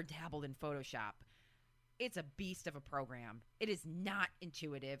never dabbled in Photoshop. it's a beast of a program. It is not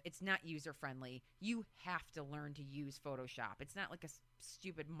intuitive. It's not user-friendly. You have to learn to use Photoshop. It's not like a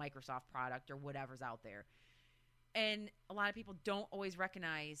stupid Microsoft product or whatever's out there. And a lot of people don't always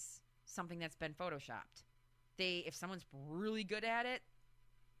recognize something that's been Photoshopped. If someone's really good at it,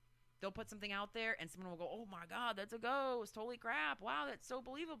 they'll put something out there and someone will go, oh my God, that's a ghost. Holy crap. Wow, that's so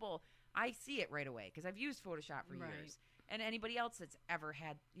believable. I see it right away because I've used Photoshop for years. And anybody else that's ever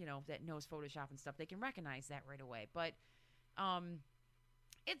had, that knows Photoshop and stuff, they can recognize that right away. But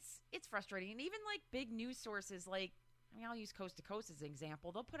it's frustrating. And even like big news sources, I'll use Coast to Coast as an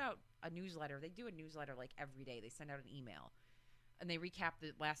example. They'll put out a newsletter. They do a newsletter like every day. They send out an email. And they recap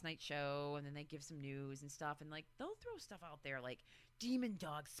the last night's show, and then they give some news and stuff. And, they'll throw stuff out there like, demon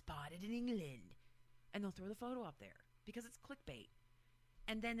dog spotted in England. And they'll throw the photo up there because it's clickbait.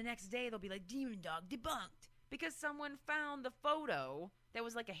 And then the next day, they'll be like, demon dog debunked. Because someone found the photo that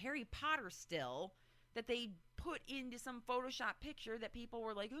was like a Harry Potter still that they put into some Photoshop picture that people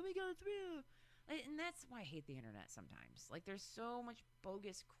were like, oh, my God, it's real. And that's why I hate the internet sometimes. There's so much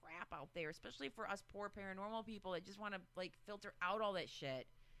bogus crap out there, especially for us poor paranormal people that just want to, filter out all that shit.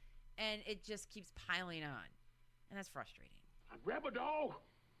 And it just keeps piling on. And that's frustrating. I grab a dog,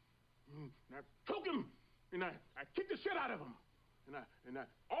 and I choke him, and I kick the shit out of him. And I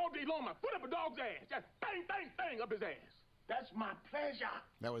all day long, I put up a dog's ass. Just bang, bang, bang up his ass. That's my pleasure.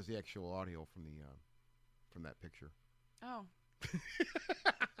 That was the actual audio from that picture. Oh.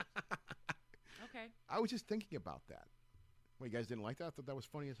 Okay. I was just thinking about that. Well, you guys didn't like that? I thought that was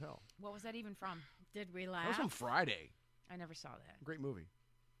funny as hell. What was that even from? Did we That was laugh? from Friday. I never saw that. Great movie.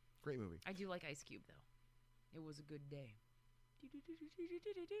 Great movie. I do like Ice Cube, though. It was a good day.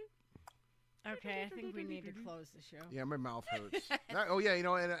 Okay, I think we need to close the show. Yeah, my mouth hurts. Oh yeah, and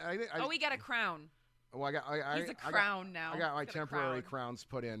I We got a crown. Well, He's a crown now. I got my Got a temporary crown. crowns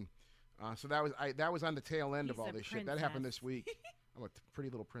put in. So that was on the tail end of He's all a this shit. That happened princess. this week. I'm a pretty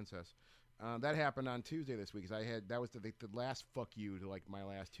little princess. That happened on Tuesday this week. That was the last fuck you to my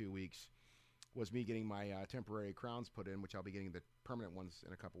last 2 weeks was me getting my temporary crowns put in, which I'll be getting the permanent ones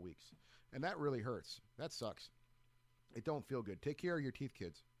in a couple weeks. And that really hurts. That sucks. It don't feel good. Take care of your teeth,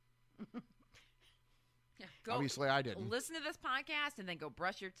 kids. Yeah, go Obviously, I didn't. listen to this podcast and then go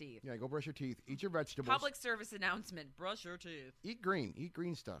brush your teeth. Yeah, go brush your teeth. Eat your vegetables. Public service announcement: brush your teeth. Eat green. Eat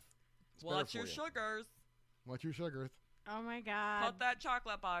green stuff. It's better Watch for your you. sugars. Watch your sugar. Oh my God. Put that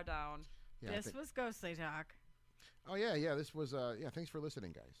chocolate bar down. Yeah, I This think- was Ghostly Talk. Oh yeah. This was Thanks for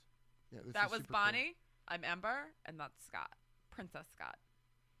listening, guys. Yeah, this That is was super cool. Bonnie. I'm Ember, and that's Scott, Princess Scott.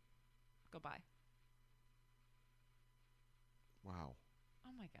 Goodbye. Wow.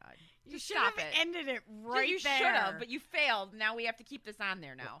 Oh my God! You Just should stop have it. ended it right you there. should have, but you failed. Now we have to keep this on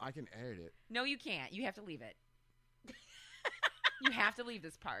there now. Well, I can edit it. No, you can't. You have to leave it. You have to leave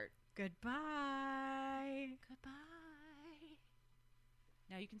this part. Goodbye. Goodbye.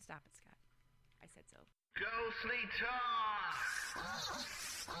 Now you can stop it, Scott. I said so. Ghostly Talk!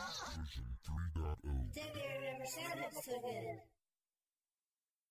 Version 3.0. That never sounded so good.